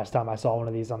know the last time I saw one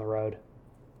of these on the road.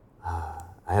 I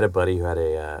had a buddy who had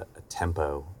a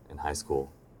Tempo in high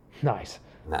school. Nice.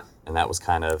 And that was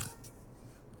kind of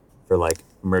for like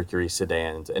Mercury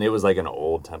sedans, and it was like an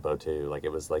old Tempo too. Like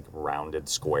it was like rounded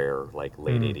square, like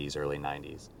late 80s, early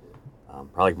 90s.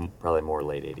 Probably more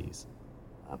late 80s.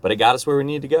 But it got us where we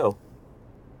needed to go.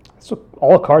 That's what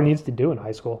all a car needs to do in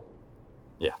high school.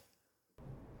 Yeah.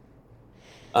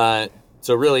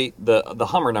 So really, the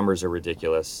Hummer numbers are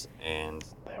ridiculous, and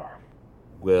they are.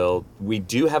 We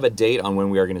do have a date on when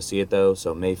we are going to see it, though.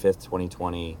 So May 5th,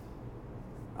 2020.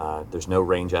 There's no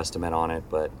range estimate on it,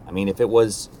 but I mean, if they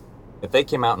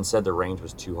came out and said the range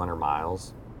was 200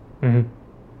 miles,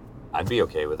 I'd be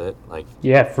okay with it. Like,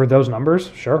 yeah, for those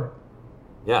numbers, sure.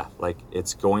 Yeah, like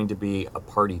it's going to be a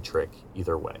party trick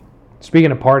either way.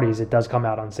 Speaking of parties, it does come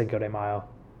out on Cinco de Mayo.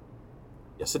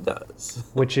 Yes, it does.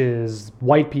 Which is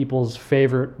white people's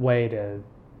favorite way to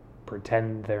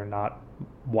pretend they're not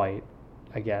white,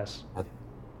 I guess.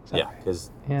 Yeah,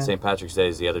 because St. Patrick's Day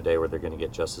is the other day where they're going to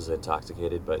get just as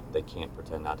intoxicated, but they can't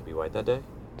pretend not to be white that day.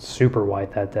 Super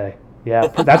white that day. Yeah,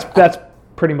 that's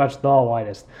pretty much the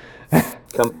whitest.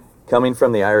 Coming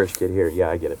from the Irish kid here,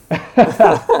 yeah, I get it.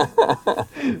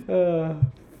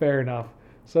 Fair enough.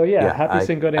 So happy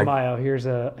Cinco de Mayo. Here's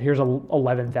a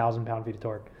 11,000 pound-feet of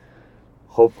torque.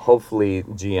 Hopefully,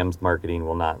 GM's marketing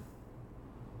will not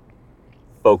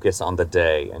focus on the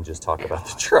day and just talk about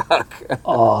the truck.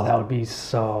 Oh, that would be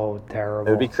so terrible.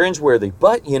 It would be cringeworthy.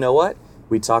 But you know what?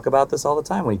 We talk about this all the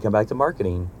time when you come back to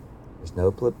marketing. There's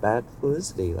no bad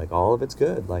publicity. Like, all of it's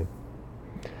good. Like,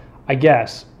 I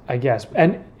guess.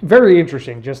 And very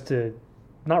interesting, just to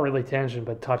not really tangent,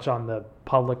 but touch on the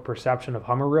public perception of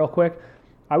Hummer real quick.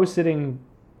 I was sitting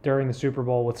during the Super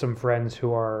Bowl with some friends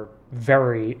who are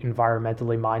very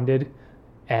environmentally minded,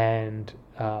 and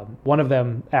one of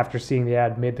them, after seeing the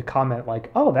ad, made the comment like,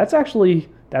 oh, that's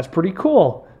pretty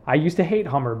cool. I used to hate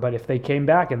Hummer, but if they came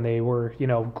back and they were,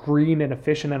 green and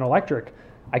efficient and electric,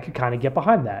 I could kind of get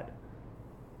behind that.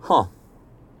 Huh.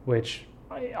 Which,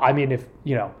 I mean, if,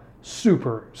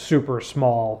 super, super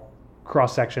small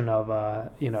cross-section of,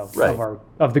 right.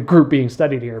 of the group being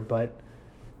studied here, but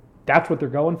that's what they're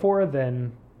going for,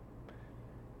 then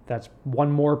that's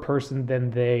one more person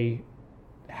than they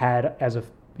had as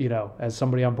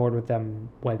somebody on board with them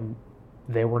when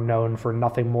they were known for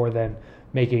nothing more than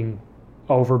making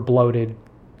over-bloated,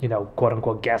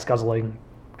 quote-unquote gas-guzzling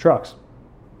trucks.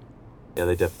 Yeah,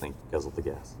 they definitely guzzled the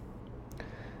gas.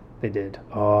 They did.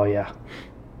 Oh, yeah.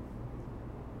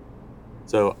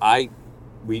 So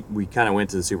we kind of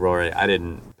went to the Super Bowl already. I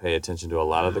didn't pay attention to a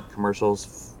lot of the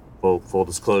commercials. Full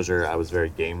disclosure, I was very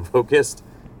game focused.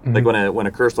 Mm-hmm. Like when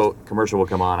a commercial will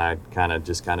come on, I kind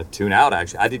of tune out.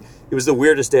 Actually, it was the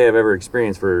weirdest day I've ever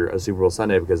experienced for a Super Bowl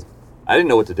Sunday because I didn't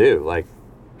know what to do. Like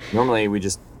normally we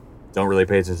just don't really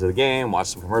pay attention to the game, watch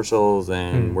some commercials,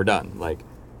 and we're done. Like,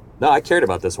 no, I cared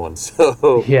about this one,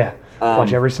 so yeah,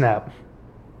 watch every snap.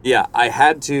 Yeah, I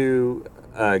had to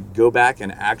go back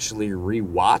and actually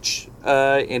rewatch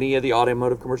any of the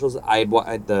automotive commercials.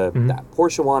 The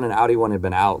Porsche one and Audi one had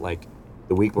been out like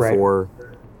the week before,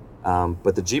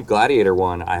 but the Jeep Gladiator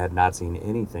one I had not seen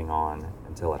anything on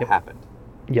until it happened.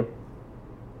 Yep.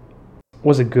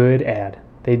 Was a good ad.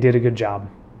 They did a good job.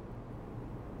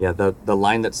 Yeah, the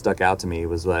line that stuck out to me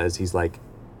was as he's like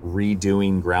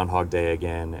redoing Groundhog Day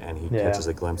again, and he catches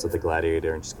a glimpse of the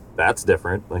Gladiator, and just, that's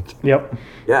different. Like,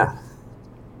 yeah,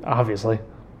 obviously.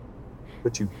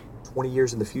 Put you 20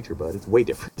 years in the future, bud. It's way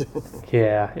different.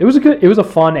 Yeah, it was a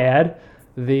fun ad.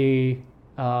 The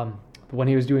when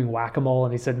he was doing whack-a-mole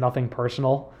and he said nothing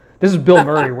personal. This is Bill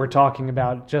Murray we're talking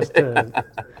about, just to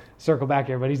circle back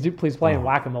here, but he's playing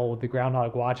whack-a-mole with the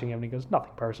groundhog watching him, and he goes,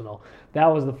 nothing personal. That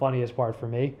was the funniest part for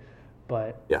me,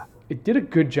 but it did a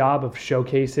good job of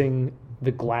showcasing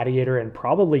the Gladiator and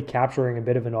probably capturing a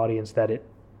bit of an audience that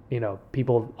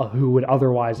people who would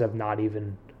otherwise have not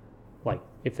even, like,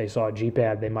 if they saw a Jeep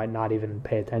ad, they might not even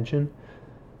pay attention.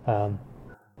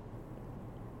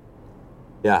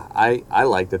 Yeah, I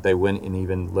like that they went and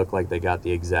even looked like they got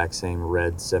the exact same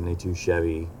red 72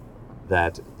 Chevy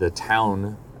that the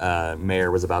town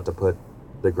mayor was about to put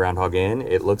the groundhog in.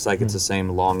 It looks like it's the same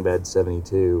long bed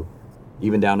 72,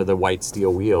 even down to the white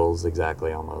steel wheels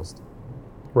exactly almost.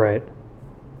 Right.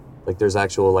 Like there's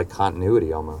actual like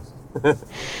continuity almost.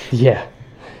 Yeah.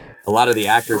 A lot of the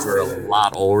actors are a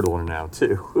lot older now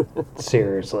too.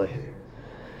 Seriously.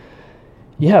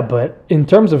 Yeah, but in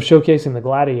terms of showcasing the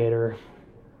Gladiator,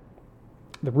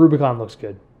 the Rubicon looks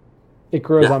good. It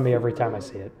grows on me every time I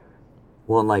see it.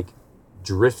 Well, and like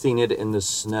drifting it in the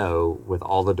snow with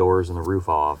all the doors and the roof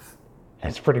off.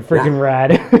 It's pretty freaking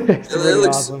rad. It's really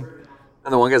awesome.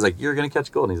 And the one guy's like, "You're going to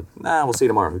catch gold." And he's like, "Nah, we'll see you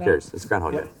tomorrow. Who cares? It's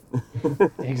Groundhog Day."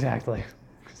 Exactly.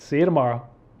 See you tomorrow.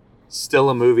 Still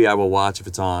a movie I will watch if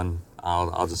it's on.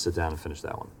 I'll just sit down and finish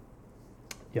that one.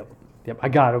 Yep.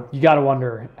 You gotta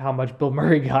wonder how much Bill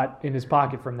Murray got in his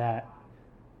pocket from that.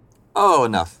 Oh,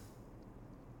 enough.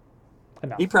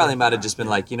 He probably might have just been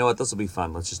like, you know what, this will be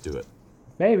fun. Let's just do it.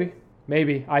 Maybe.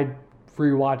 I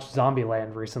rewatched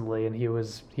Zombieland recently, and he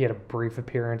had a brief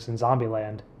appearance in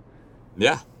Zombieland.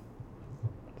 Yeah.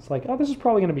 It's like, oh, this is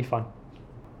probably gonna be fun.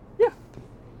 Yeah.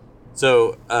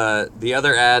 So the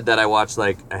other ad that I watched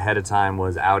like ahead of time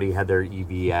was Audi had their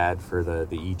EV ad for the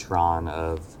e-tron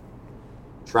of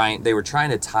they were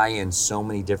trying to tie in so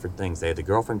many different things. They had the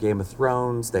girl from Game of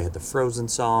Thrones, they had the Frozen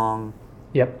song.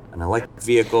 Yep. An electric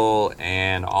vehicle,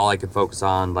 and all I could focus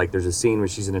on, like, there's a scene where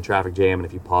she's in a traffic jam, and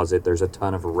if you pause it, there's a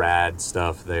ton of rad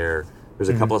stuff there. There's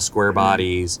a couple of square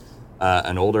bodies,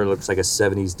 an older, looks like a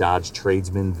 70s Dodge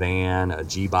Tradesman van, a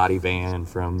G-body van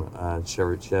from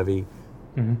Chevy,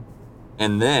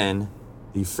 and then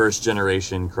the first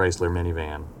generation Chrysler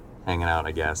minivan hanging out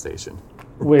at a gas station.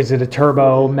 Wait, is it a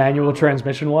turbo manual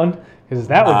transmission one? Because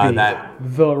that would be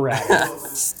the rad.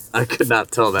 I could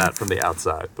not tell that from the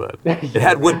outside, but it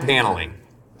had wood paneling.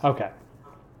 Okay.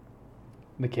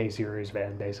 The K-Series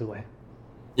van, basically.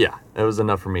 Yeah, it was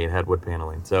enough for me. It had wood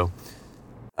paneling. So,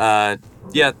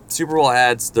 Super Bowl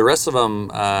ads. The rest of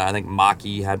them, I think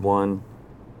Mach-E had one.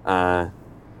 Sorry,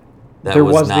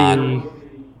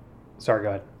 go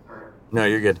ahead. No,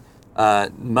 you're good.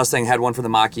 Mustang had one for the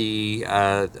Mach-E.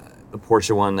 The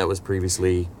Porsche one that was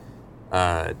previously... we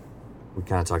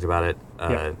kind of talked about it.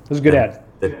 It was a good ad.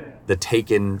 The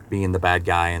Taken being the bad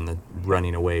guy and the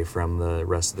running away from the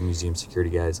rest of the museum security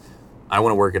guys. I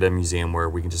want to work at a museum where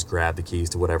we can just grab the keys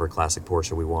to whatever classic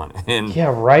Porsche we want and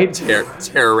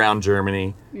tear around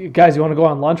Germany. Guys, you want to go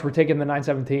on lunch? We're taking the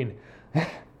 917.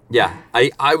 Yeah,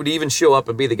 I would even show up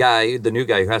and be the new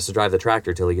guy who has to drive the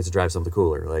tractor till he gets to drive something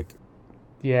cooler. Like,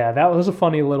 yeah, that was a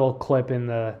funny little clip in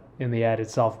the ad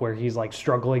itself where he's like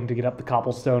struggling to get up the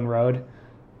cobblestone road.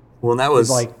 Well, and that was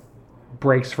like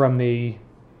breaks from the.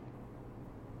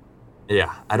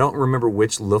 Yeah, I don't remember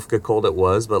which Lufka Colt it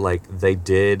was, but like they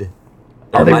did.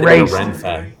 They raced.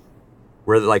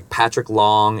 Where like Patrick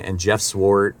Long and Jeff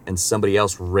Swart and somebody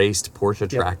else raced Porsche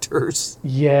tractors.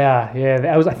 Yeah.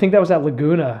 I think that was at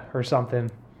Laguna or something.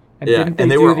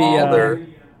 And they were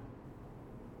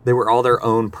all their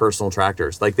own personal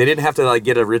tractors. Like they didn't have to like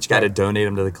get a rich guy to donate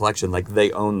them to the collection. Like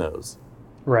they own those.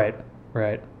 Right.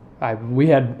 We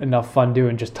had enough fun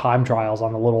doing just time trials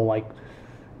on the little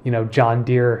John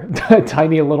Deere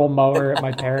tiny little mower at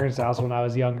my parents' house when I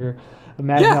was younger.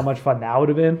 Imagine how much fun that would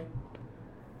have been.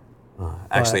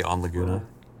 On Laguna.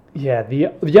 Yeah,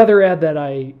 the other ad that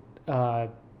I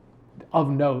of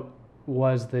note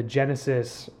was the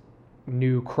Genesis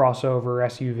new crossover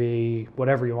SUV,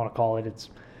 whatever you want to call it. It's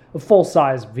a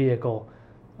full-size vehicle,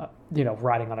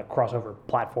 riding on a crossover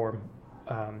platform.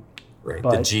 Right, the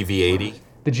GV80.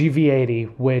 the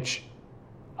GV80, which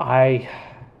the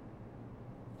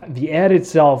ad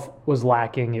itself was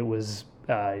lacking. It was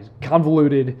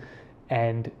convoluted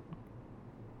and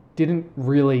didn't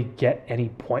really get any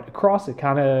point across. It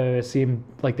kind of seemed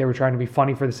like they were trying to be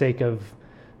funny for the sake of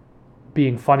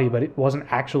being funny, but it wasn't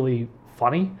actually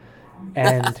funny.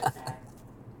 And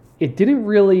it didn't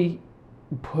really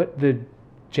put the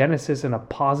Genesis in a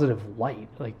positive light.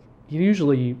 Like,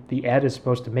 usually the ad is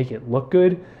supposed to make it look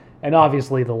good, and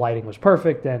obviously the lighting was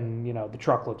perfect, and the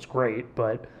truck looks great,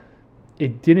 but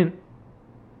it didn't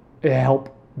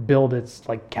help build its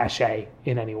like cachet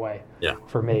in any way. Yeah.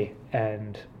 For me,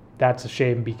 and that's a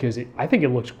shame because I think it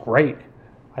looks great.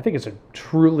 I think it's a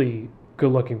truly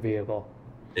good-looking vehicle.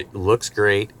 It looks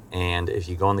great, and if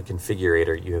you go on the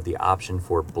configurator, you have the option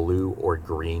for blue or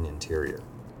green interior.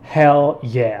 Hell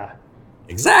yeah.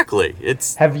 Exactly.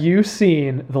 Have you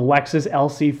seen the Lexus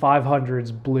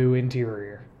LC500's blue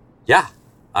interior? Yeah,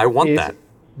 I want that.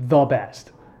 The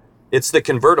best. It's the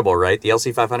convertible, right? The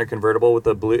LC500 convertible with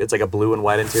the blue. It's like a blue and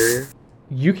white interior.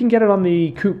 You can get it on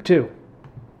the coupe too.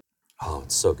 Oh,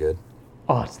 it's so good.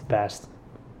 Oh, it's the best.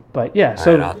 But yeah,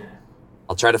 so right,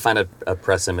 I'll try to find a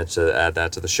press image to add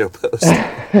that to the show post.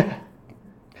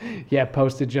 Yeah,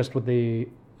 posted just with the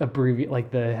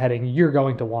like the heading, "You're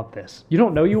going to want this." You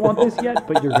don't know you want this yet,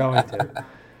 but you're going to.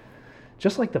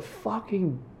 Just like the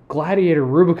fucking Gladiator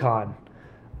Rubicon.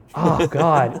 Oh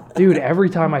God, dude! Every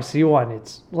time I see one,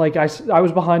 it's like I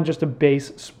was behind just a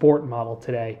base sport model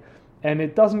today, and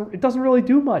it doesn't really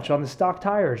do much on the stock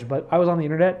tires. But I was on the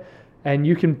internet, and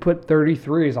you can put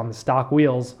 33s on the stock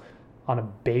wheels on a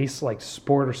base like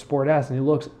Sport or Sport S, and it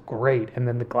looks great. And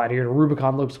then the Gladiator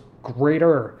Rubicon looks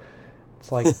greater.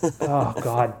 It's like, oh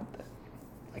God,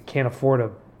 I can't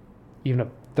afford even a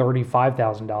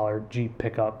 $35,000 Jeep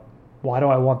pickup. Why do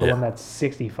I want the one that's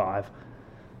 65?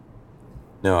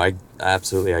 No, I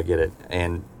get it.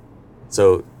 And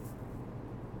so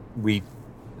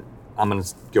I'm going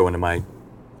to go into my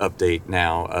update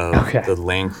now of the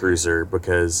Land Cruiser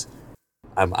because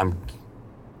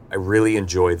I really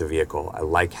enjoy the vehicle. I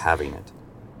like having it.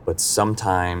 But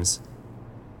sometimes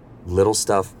little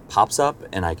stuff pops up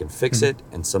and I can fix it,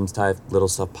 and sometimes little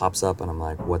stuff pops up and I'm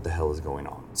like, what the hell is going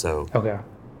on? So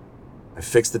I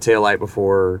fixed the taillight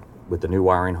before with the new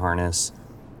wiring harness.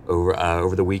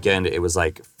 Over the weekend, it was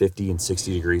like 50 and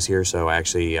 60 degrees here, so I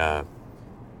actually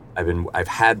I've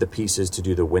had the pieces to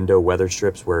do the window weather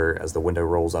strips, where as the window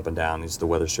rolls up and down, these are the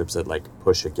weather strips that like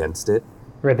push against it.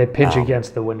 Right, they pinch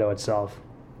against the window itself.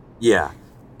 Yeah,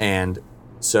 and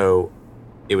so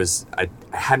it was. I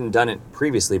hadn't done it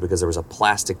previously because there was a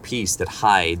plastic piece that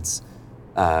hides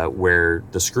where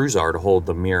the screws are to hold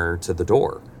the mirror to the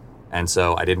door. And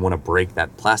so I didn't want to break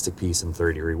that plastic piece in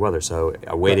 30-degree weather. So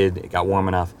I waited, it got warm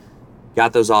enough,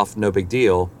 got those off, no big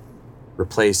deal,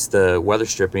 replaced the weather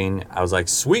stripping. I was like,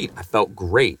 sweet, I felt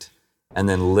great. And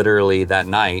then literally that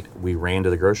night, we ran to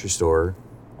the grocery store.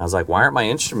 I was like, why aren't my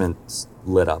instruments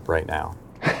lit up right now?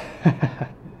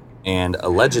 And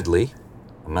allegedly,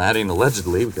 I'm adding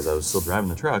allegedly because I was still driving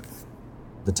the truck,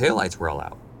 the taillights were all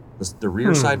out. The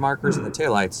rear side markers and the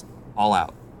taillights, all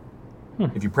out.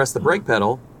 If you press the brake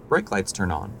pedal, brake lights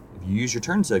turn on. If you use your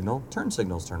turn signals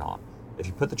turn on. If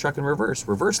you put the truck in reverse,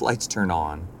 reverse lights turn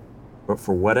on. But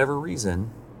for whatever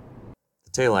reason,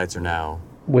 the taillights are now...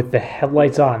 With the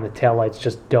headlights on, the taillights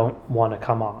just don't want to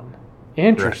come on.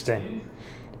 Interesting.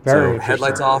 Very interesting.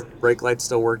 Headlights off, brake lights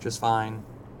still work just fine.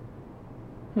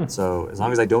 So as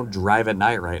long as I don't drive at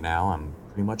night right now, I'm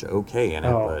pretty much okay in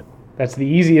it. But that's the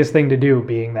easiest thing to do,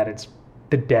 being that it's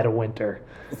the dead of winter.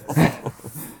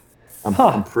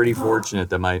 I'm pretty fortunate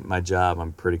that my job,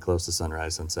 I'm pretty close to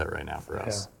sunrise, sunset right now for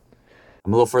us.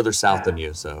 I'm a little further south than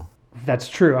you, so. That's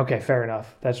true. Okay, fair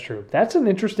enough. That's true. That's an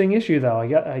interesting issue, though.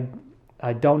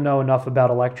 I don't know enough about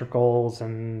electricals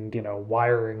and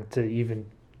wiring to even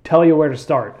tell you where to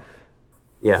start.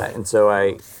 Yeah, and so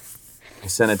I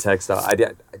sent a text out.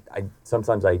 I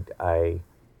sometimes I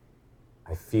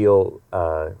feel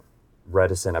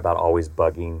reticent about always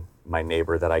bugging my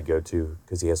neighbor that I go to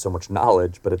because he has so much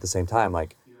knowledge, but at the same time,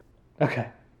 like, okay.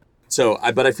 So,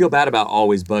 but I feel bad about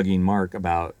always bugging Mark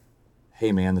about,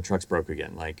 hey man, the truck's broke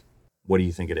again. Like, what do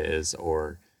you think it is?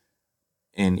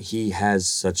 And he has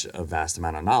such a vast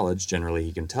amount of knowledge. Generally,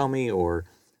 he can tell me.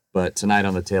 But tonight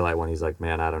on the taillight one, he's like,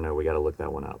 man, I don't know. We got to look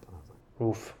that one up. And I was like,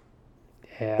 oof.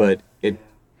 Yeah. But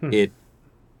it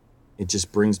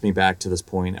just brings me back to this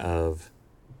point of,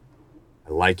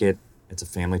 I like it. It's a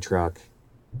family truck.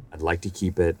 I'd like to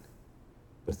keep it,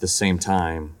 but at the same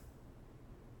time,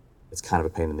 it's kind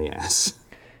of a pain in the ass.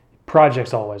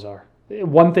 Projects always are.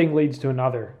 One thing leads to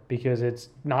another because it's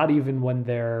not even when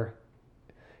they're,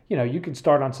 you can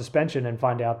start on suspension and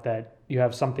find out that you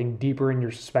have something deeper in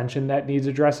your suspension that needs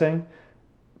addressing.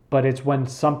 But it's when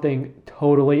something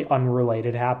totally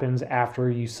unrelated happens after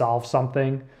you solve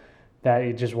something that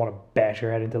you just want to bash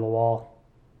your head into the wall.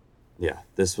 Yeah,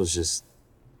 this was just,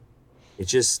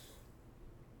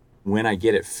 when I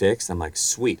get it fixed, I'm like,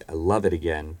 sweet, I love it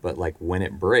again. But like when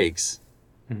it breaks,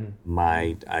 I don't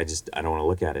want to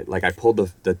look at it. Like I pulled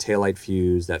the taillight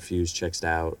fuse, that fuse checks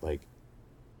out. Like,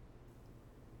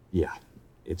 yeah,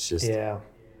 it's just,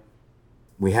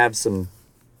 we have some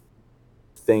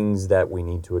things that we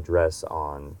need to address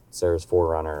on Sarah's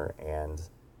 4Runner and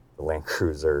the Land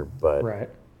Cruiser. But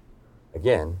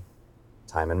again,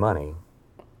 time and money.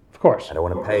 Of course. I don't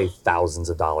want to pay thousands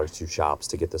of dollars to shops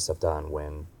to get this stuff done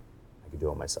when I could do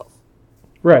it myself.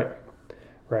 Right.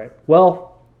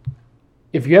 Well,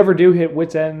 if you ever do hit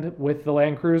wit's end with the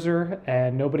Land Cruiser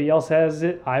and nobody else has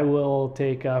it, I will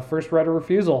take first right of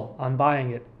refusal on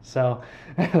buying it. So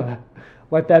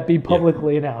let that be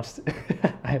publicly announced.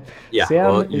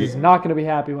 Sam is not going to be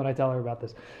happy when I tell her about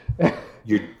this.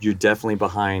 You're definitely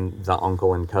behind the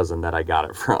uncle and cousin that I got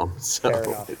it from. So fair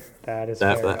enough. That is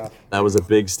fair enough. That was a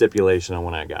big stipulation on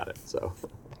when I got it. So.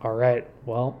 All right.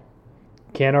 Well,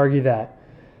 can't argue that.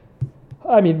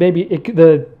 I mean, maybe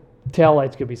the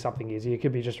taillights could be something easy. It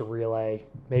could be just a relay.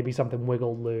 Maybe something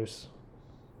wiggled loose.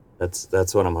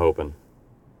 That's what I'm hoping.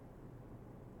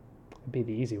 It'd be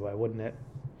the easy way, wouldn't it?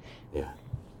 Yeah.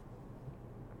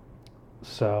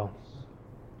 So,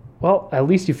 well, at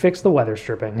least you fixed the weather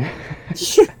stripping.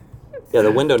 Yeah,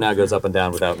 the window now goes up and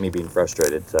down without me being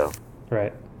frustrated, so.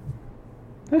 Right.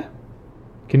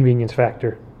 Convenience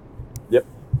factor. Yep.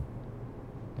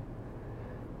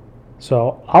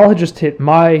 So, I'll just hit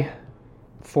my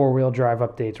four-wheel drive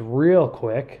updates real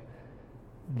quick.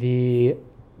 The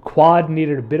quad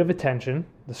needed a bit of attention,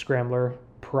 the Scrambler,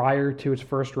 prior to its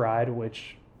first ride,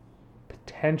 which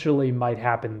potentially might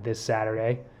happen this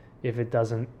Saturday if it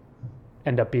doesn't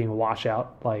end up being a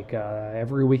washout like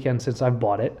every weekend since I've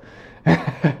bought it.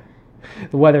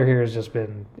 The weather here has just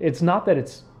been, it's not that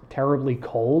it's terribly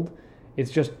cold,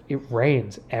 it's just it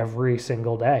rains every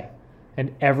single day.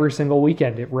 And every single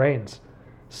weekend it rains.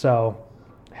 So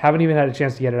haven't even had a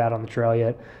chance to get it out on the trail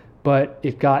yet. But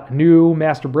it got new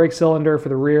master brake cylinder for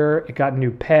the rear. It got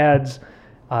new pads,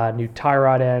 new tie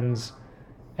rod ends,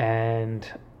 and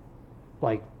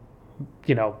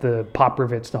the pop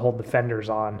rivets to hold the fenders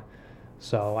on.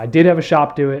 So I did have a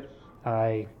shop do it.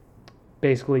 I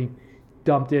basically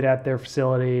dumped it at their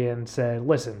facility and said,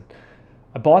 listen,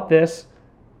 I bought this.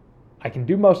 I can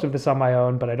do most of this on my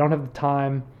own, but I don't have the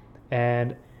time,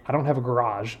 and I don't have a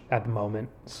garage at the moment.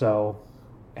 So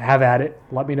have at it.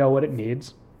 Let me know what it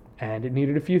needs. And it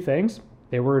needed a few things.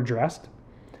 They were addressed.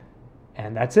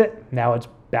 And that's it. Now it's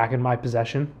back in my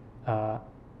possession,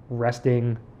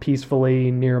 resting peacefully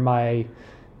near my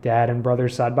dad and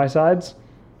brother's side-by-sides.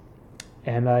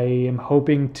 And I am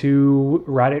hoping to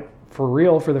ride it for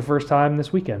real for the first time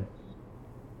this weekend.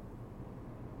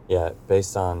 Yeah,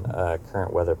 based on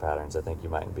current weather patterns, I think you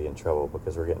might be in trouble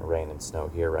because we're getting rain and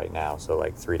snow here right now. So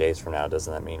like 3 days from now,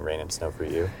 doesn't that mean rain and snow for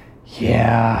you?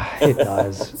 Yeah, it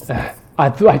does.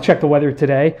 I checked the weather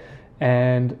today,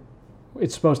 and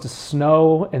it's supposed to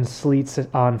snow and sleet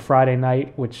on Friday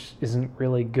night, which isn't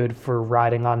really good for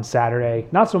riding on Saturday.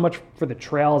 Not so much for the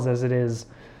trails as it is,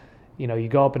 you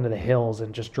go up into the hills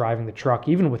and just driving the truck.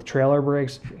 Even with trailer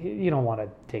brakes, you don't want to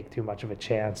take too much of a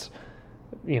chance,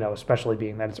 especially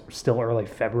being that it's still early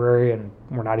February and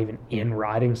we're not even in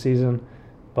riding season.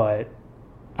 But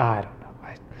I don't know.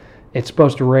 It's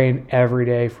supposed to rain every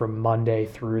day from Monday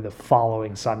through the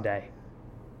following Sunday.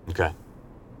 Okay.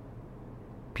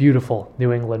 Beautiful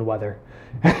New England weather.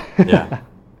 Yeah.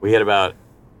 We had about,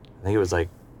 I think it was like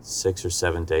 6 or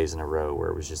 7 days in a row where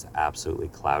it was just absolutely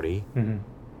cloudy. Mm-hmm.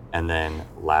 And then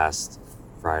last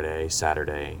Saturday,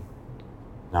 Sunday,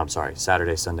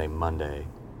 Monday,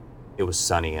 it was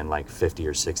sunny and like 50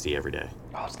 or 60 every day.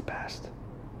 Oh, it's the best.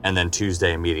 And then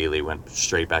Tuesday immediately went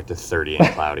straight back to 30 and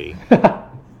cloudy.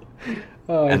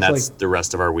 And that's the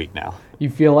rest of our week now. You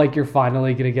feel like you're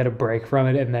finally going to get a break from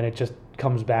it, and then it just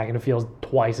comes back and it feels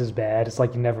twice as bad. It's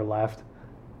like you never left.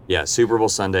 Yeah, Super Bowl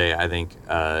Sunday, I think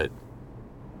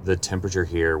the temperature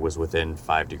here was within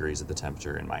 5 degrees of the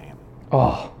temperature in Miami.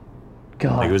 Oh,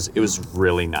 God. Like it was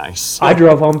really nice. I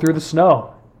drove home through the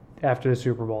snow after the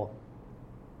Super Bowl.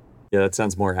 Yeah, that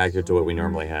sounds more accurate to what we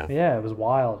normally have. Yeah, it was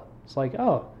wild. It's like,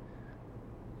 it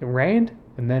rained,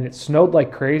 and then it snowed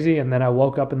like crazy, and then I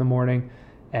woke up in the morning,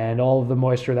 and all of the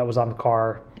moisture that was on the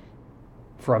car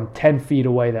from 10 feet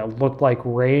away that looked like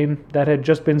rain that had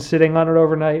just been sitting on it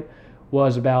overnight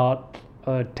was about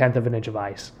 1/10 of an inch of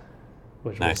ice,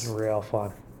 which was real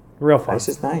fun. Real fun. Ice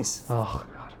is nice. Oh,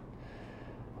 God.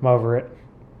 I'm over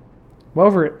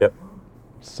it. Yep.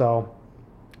 So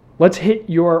let's hit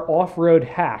your off-road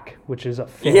hack, which is a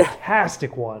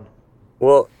fantastic one.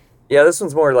 Well, yeah, this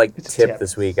one's more like It's a tip tip.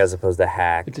 this week as opposed to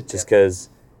hack. It's a Just tip. because,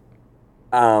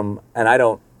 and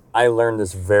I learned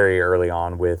this very early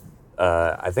on with,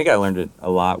 I think I learned it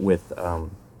a lot with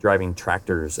driving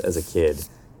tractors as a kid.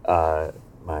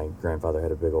 My grandfather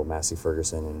had a big old Massey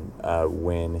Ferguson, and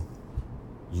when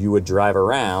you would drive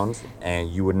around and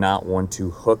you would not want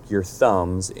to hook your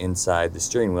thumbs inside the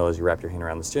steering wheel as you wrap your hand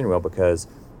around the steering wheel, because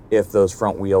if those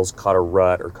front wheels caught a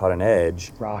rut or caught an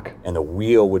edge Rock. and the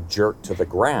wheel would jerk to the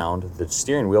ground, the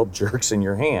steering wheel jerks in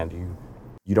your hand.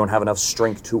 You don't have enough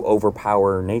strength to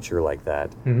overpower nature like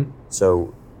that. Mm-hmm.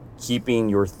 So keeping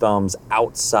your thumbs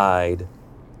outside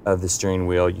of the steering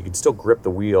wheel, you can still grip the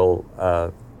wheel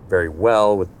very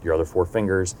well with your other 4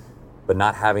 fingers, but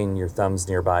not having your thumbs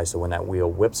nearby, so when that wheel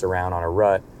whips around on a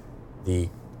rut, the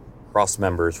cross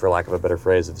members, for lack of a better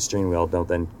phrase, of the steering wheel don't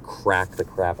then crack the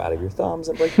crap out of your thumbs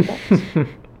and break your thumbs.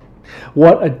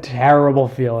 What a terrible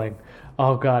feeling.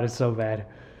 Oh, God, it's so bad.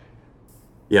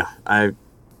 Yeah, I've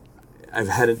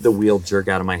had the wheel jerk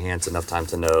out of my hands enough time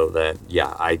to know that,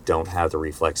 yeah, I don't have the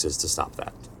reflexes to stop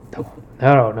that.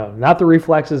 No. Not the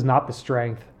reflexes, not the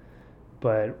strength.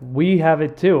 But we have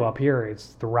it too up here.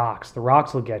 It's the rocks. The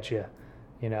rocks will get you,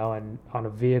 and on a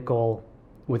vehicle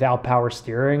without power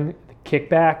steering, the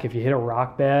kickback, if you hit a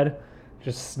rock bed,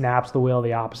 just snaps the wheel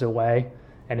the opposite way.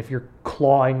 And if you're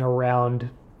clawing around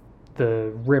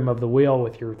the rim of the wheel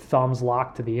with your thumbs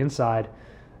locked to the inside,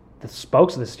 the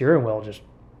spokes of the steering wheel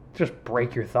just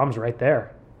break your thumbs right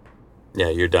there. Yeah,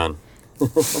 you're done.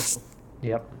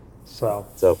 Yep. So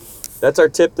that's our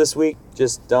tip this week.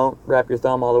 Just don't wrap your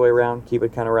thumb all the way around. Keep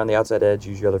it kind of around the outside edge.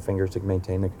 Use your other fingers to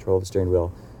maintain the control of the steering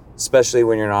wheel, especially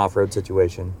when you're in an off-road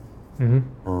situation.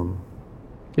 Mm-hmm.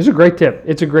 It's a great tip.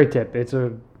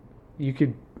 You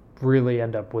could really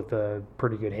end up with a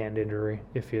pretty good hand injury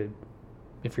if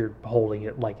you're holding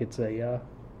it like it's a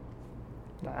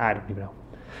I don't even know.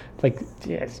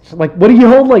 It's just like, what do you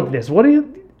hold like this? What do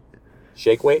you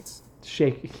shake weights?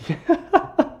 Shake.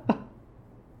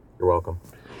 You're welcome.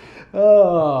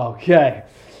 Okay.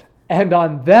 And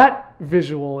on that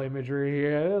visual imagery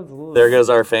here, there goes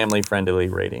our family-friendly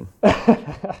rating.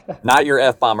 Not your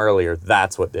F-bomb earlier.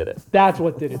 That's what did it. That's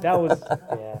what did it. That was,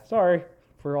 sorry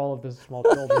for all of the small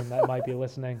children that might be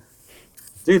listening.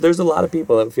 Dude, there's a lot of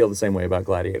people that feel the same way about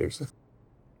gladiators.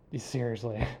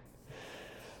 Seriously.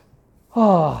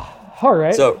 Oh, all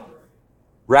right. So,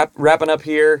 wrapping up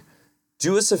here.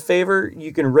 Do us a favor.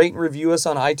 You can rate and review us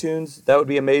on iTunes. That would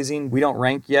be amazing. We don't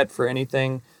rank yet for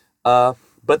anything.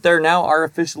 But there now are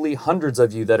officially hundreds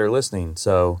of you that are listening.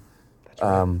 So,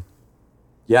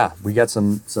 yeah, we got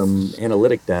some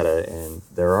analytic data, and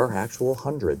there are actual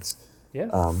hundreds.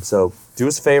 Yeah. So do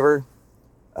us a favor.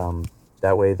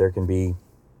 That way there can be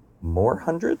more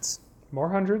hundreds. More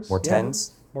hundreds. More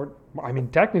tens.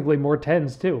 Technically more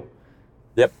tens too.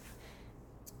 Yep.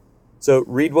 So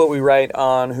read what we write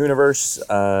on Hooniverse,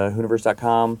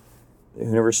 Hooniverse.com.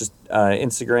 Hooniverse is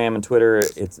Instagram and Twitter.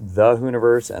 It's the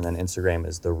Hooniverse, and then Instagram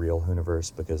is the real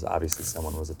Hooniverse, because obviously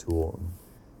someone was a tool. And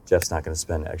Jeff's not going to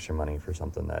spend extra money for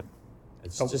something that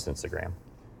it's just Instagram.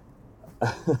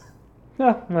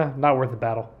 Not worth the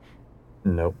battle.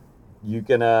 Nope. You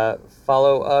can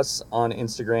follow us on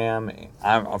Instagram.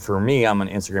 For me, I'm on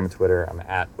Instagram and Twitter. I'm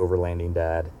at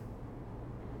OverlandingDad.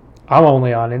 I'm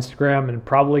only on Instagram and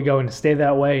probably going to stay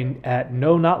that way at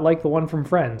No Not Like the One from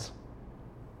Friends.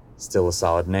 Still a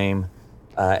solid name.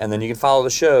 And then you can follow the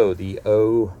show, the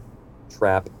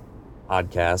O-Trap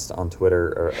Oddcast on Twitter,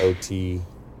 or OTRAP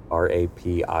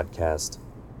Oddcast.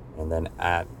 And then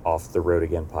at Off the Road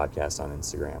Again Podcast on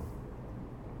Instagram.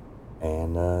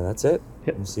 And that's it.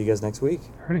 Yep. We'll see you guys next week.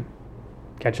 Alrighty.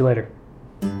 Catch you later.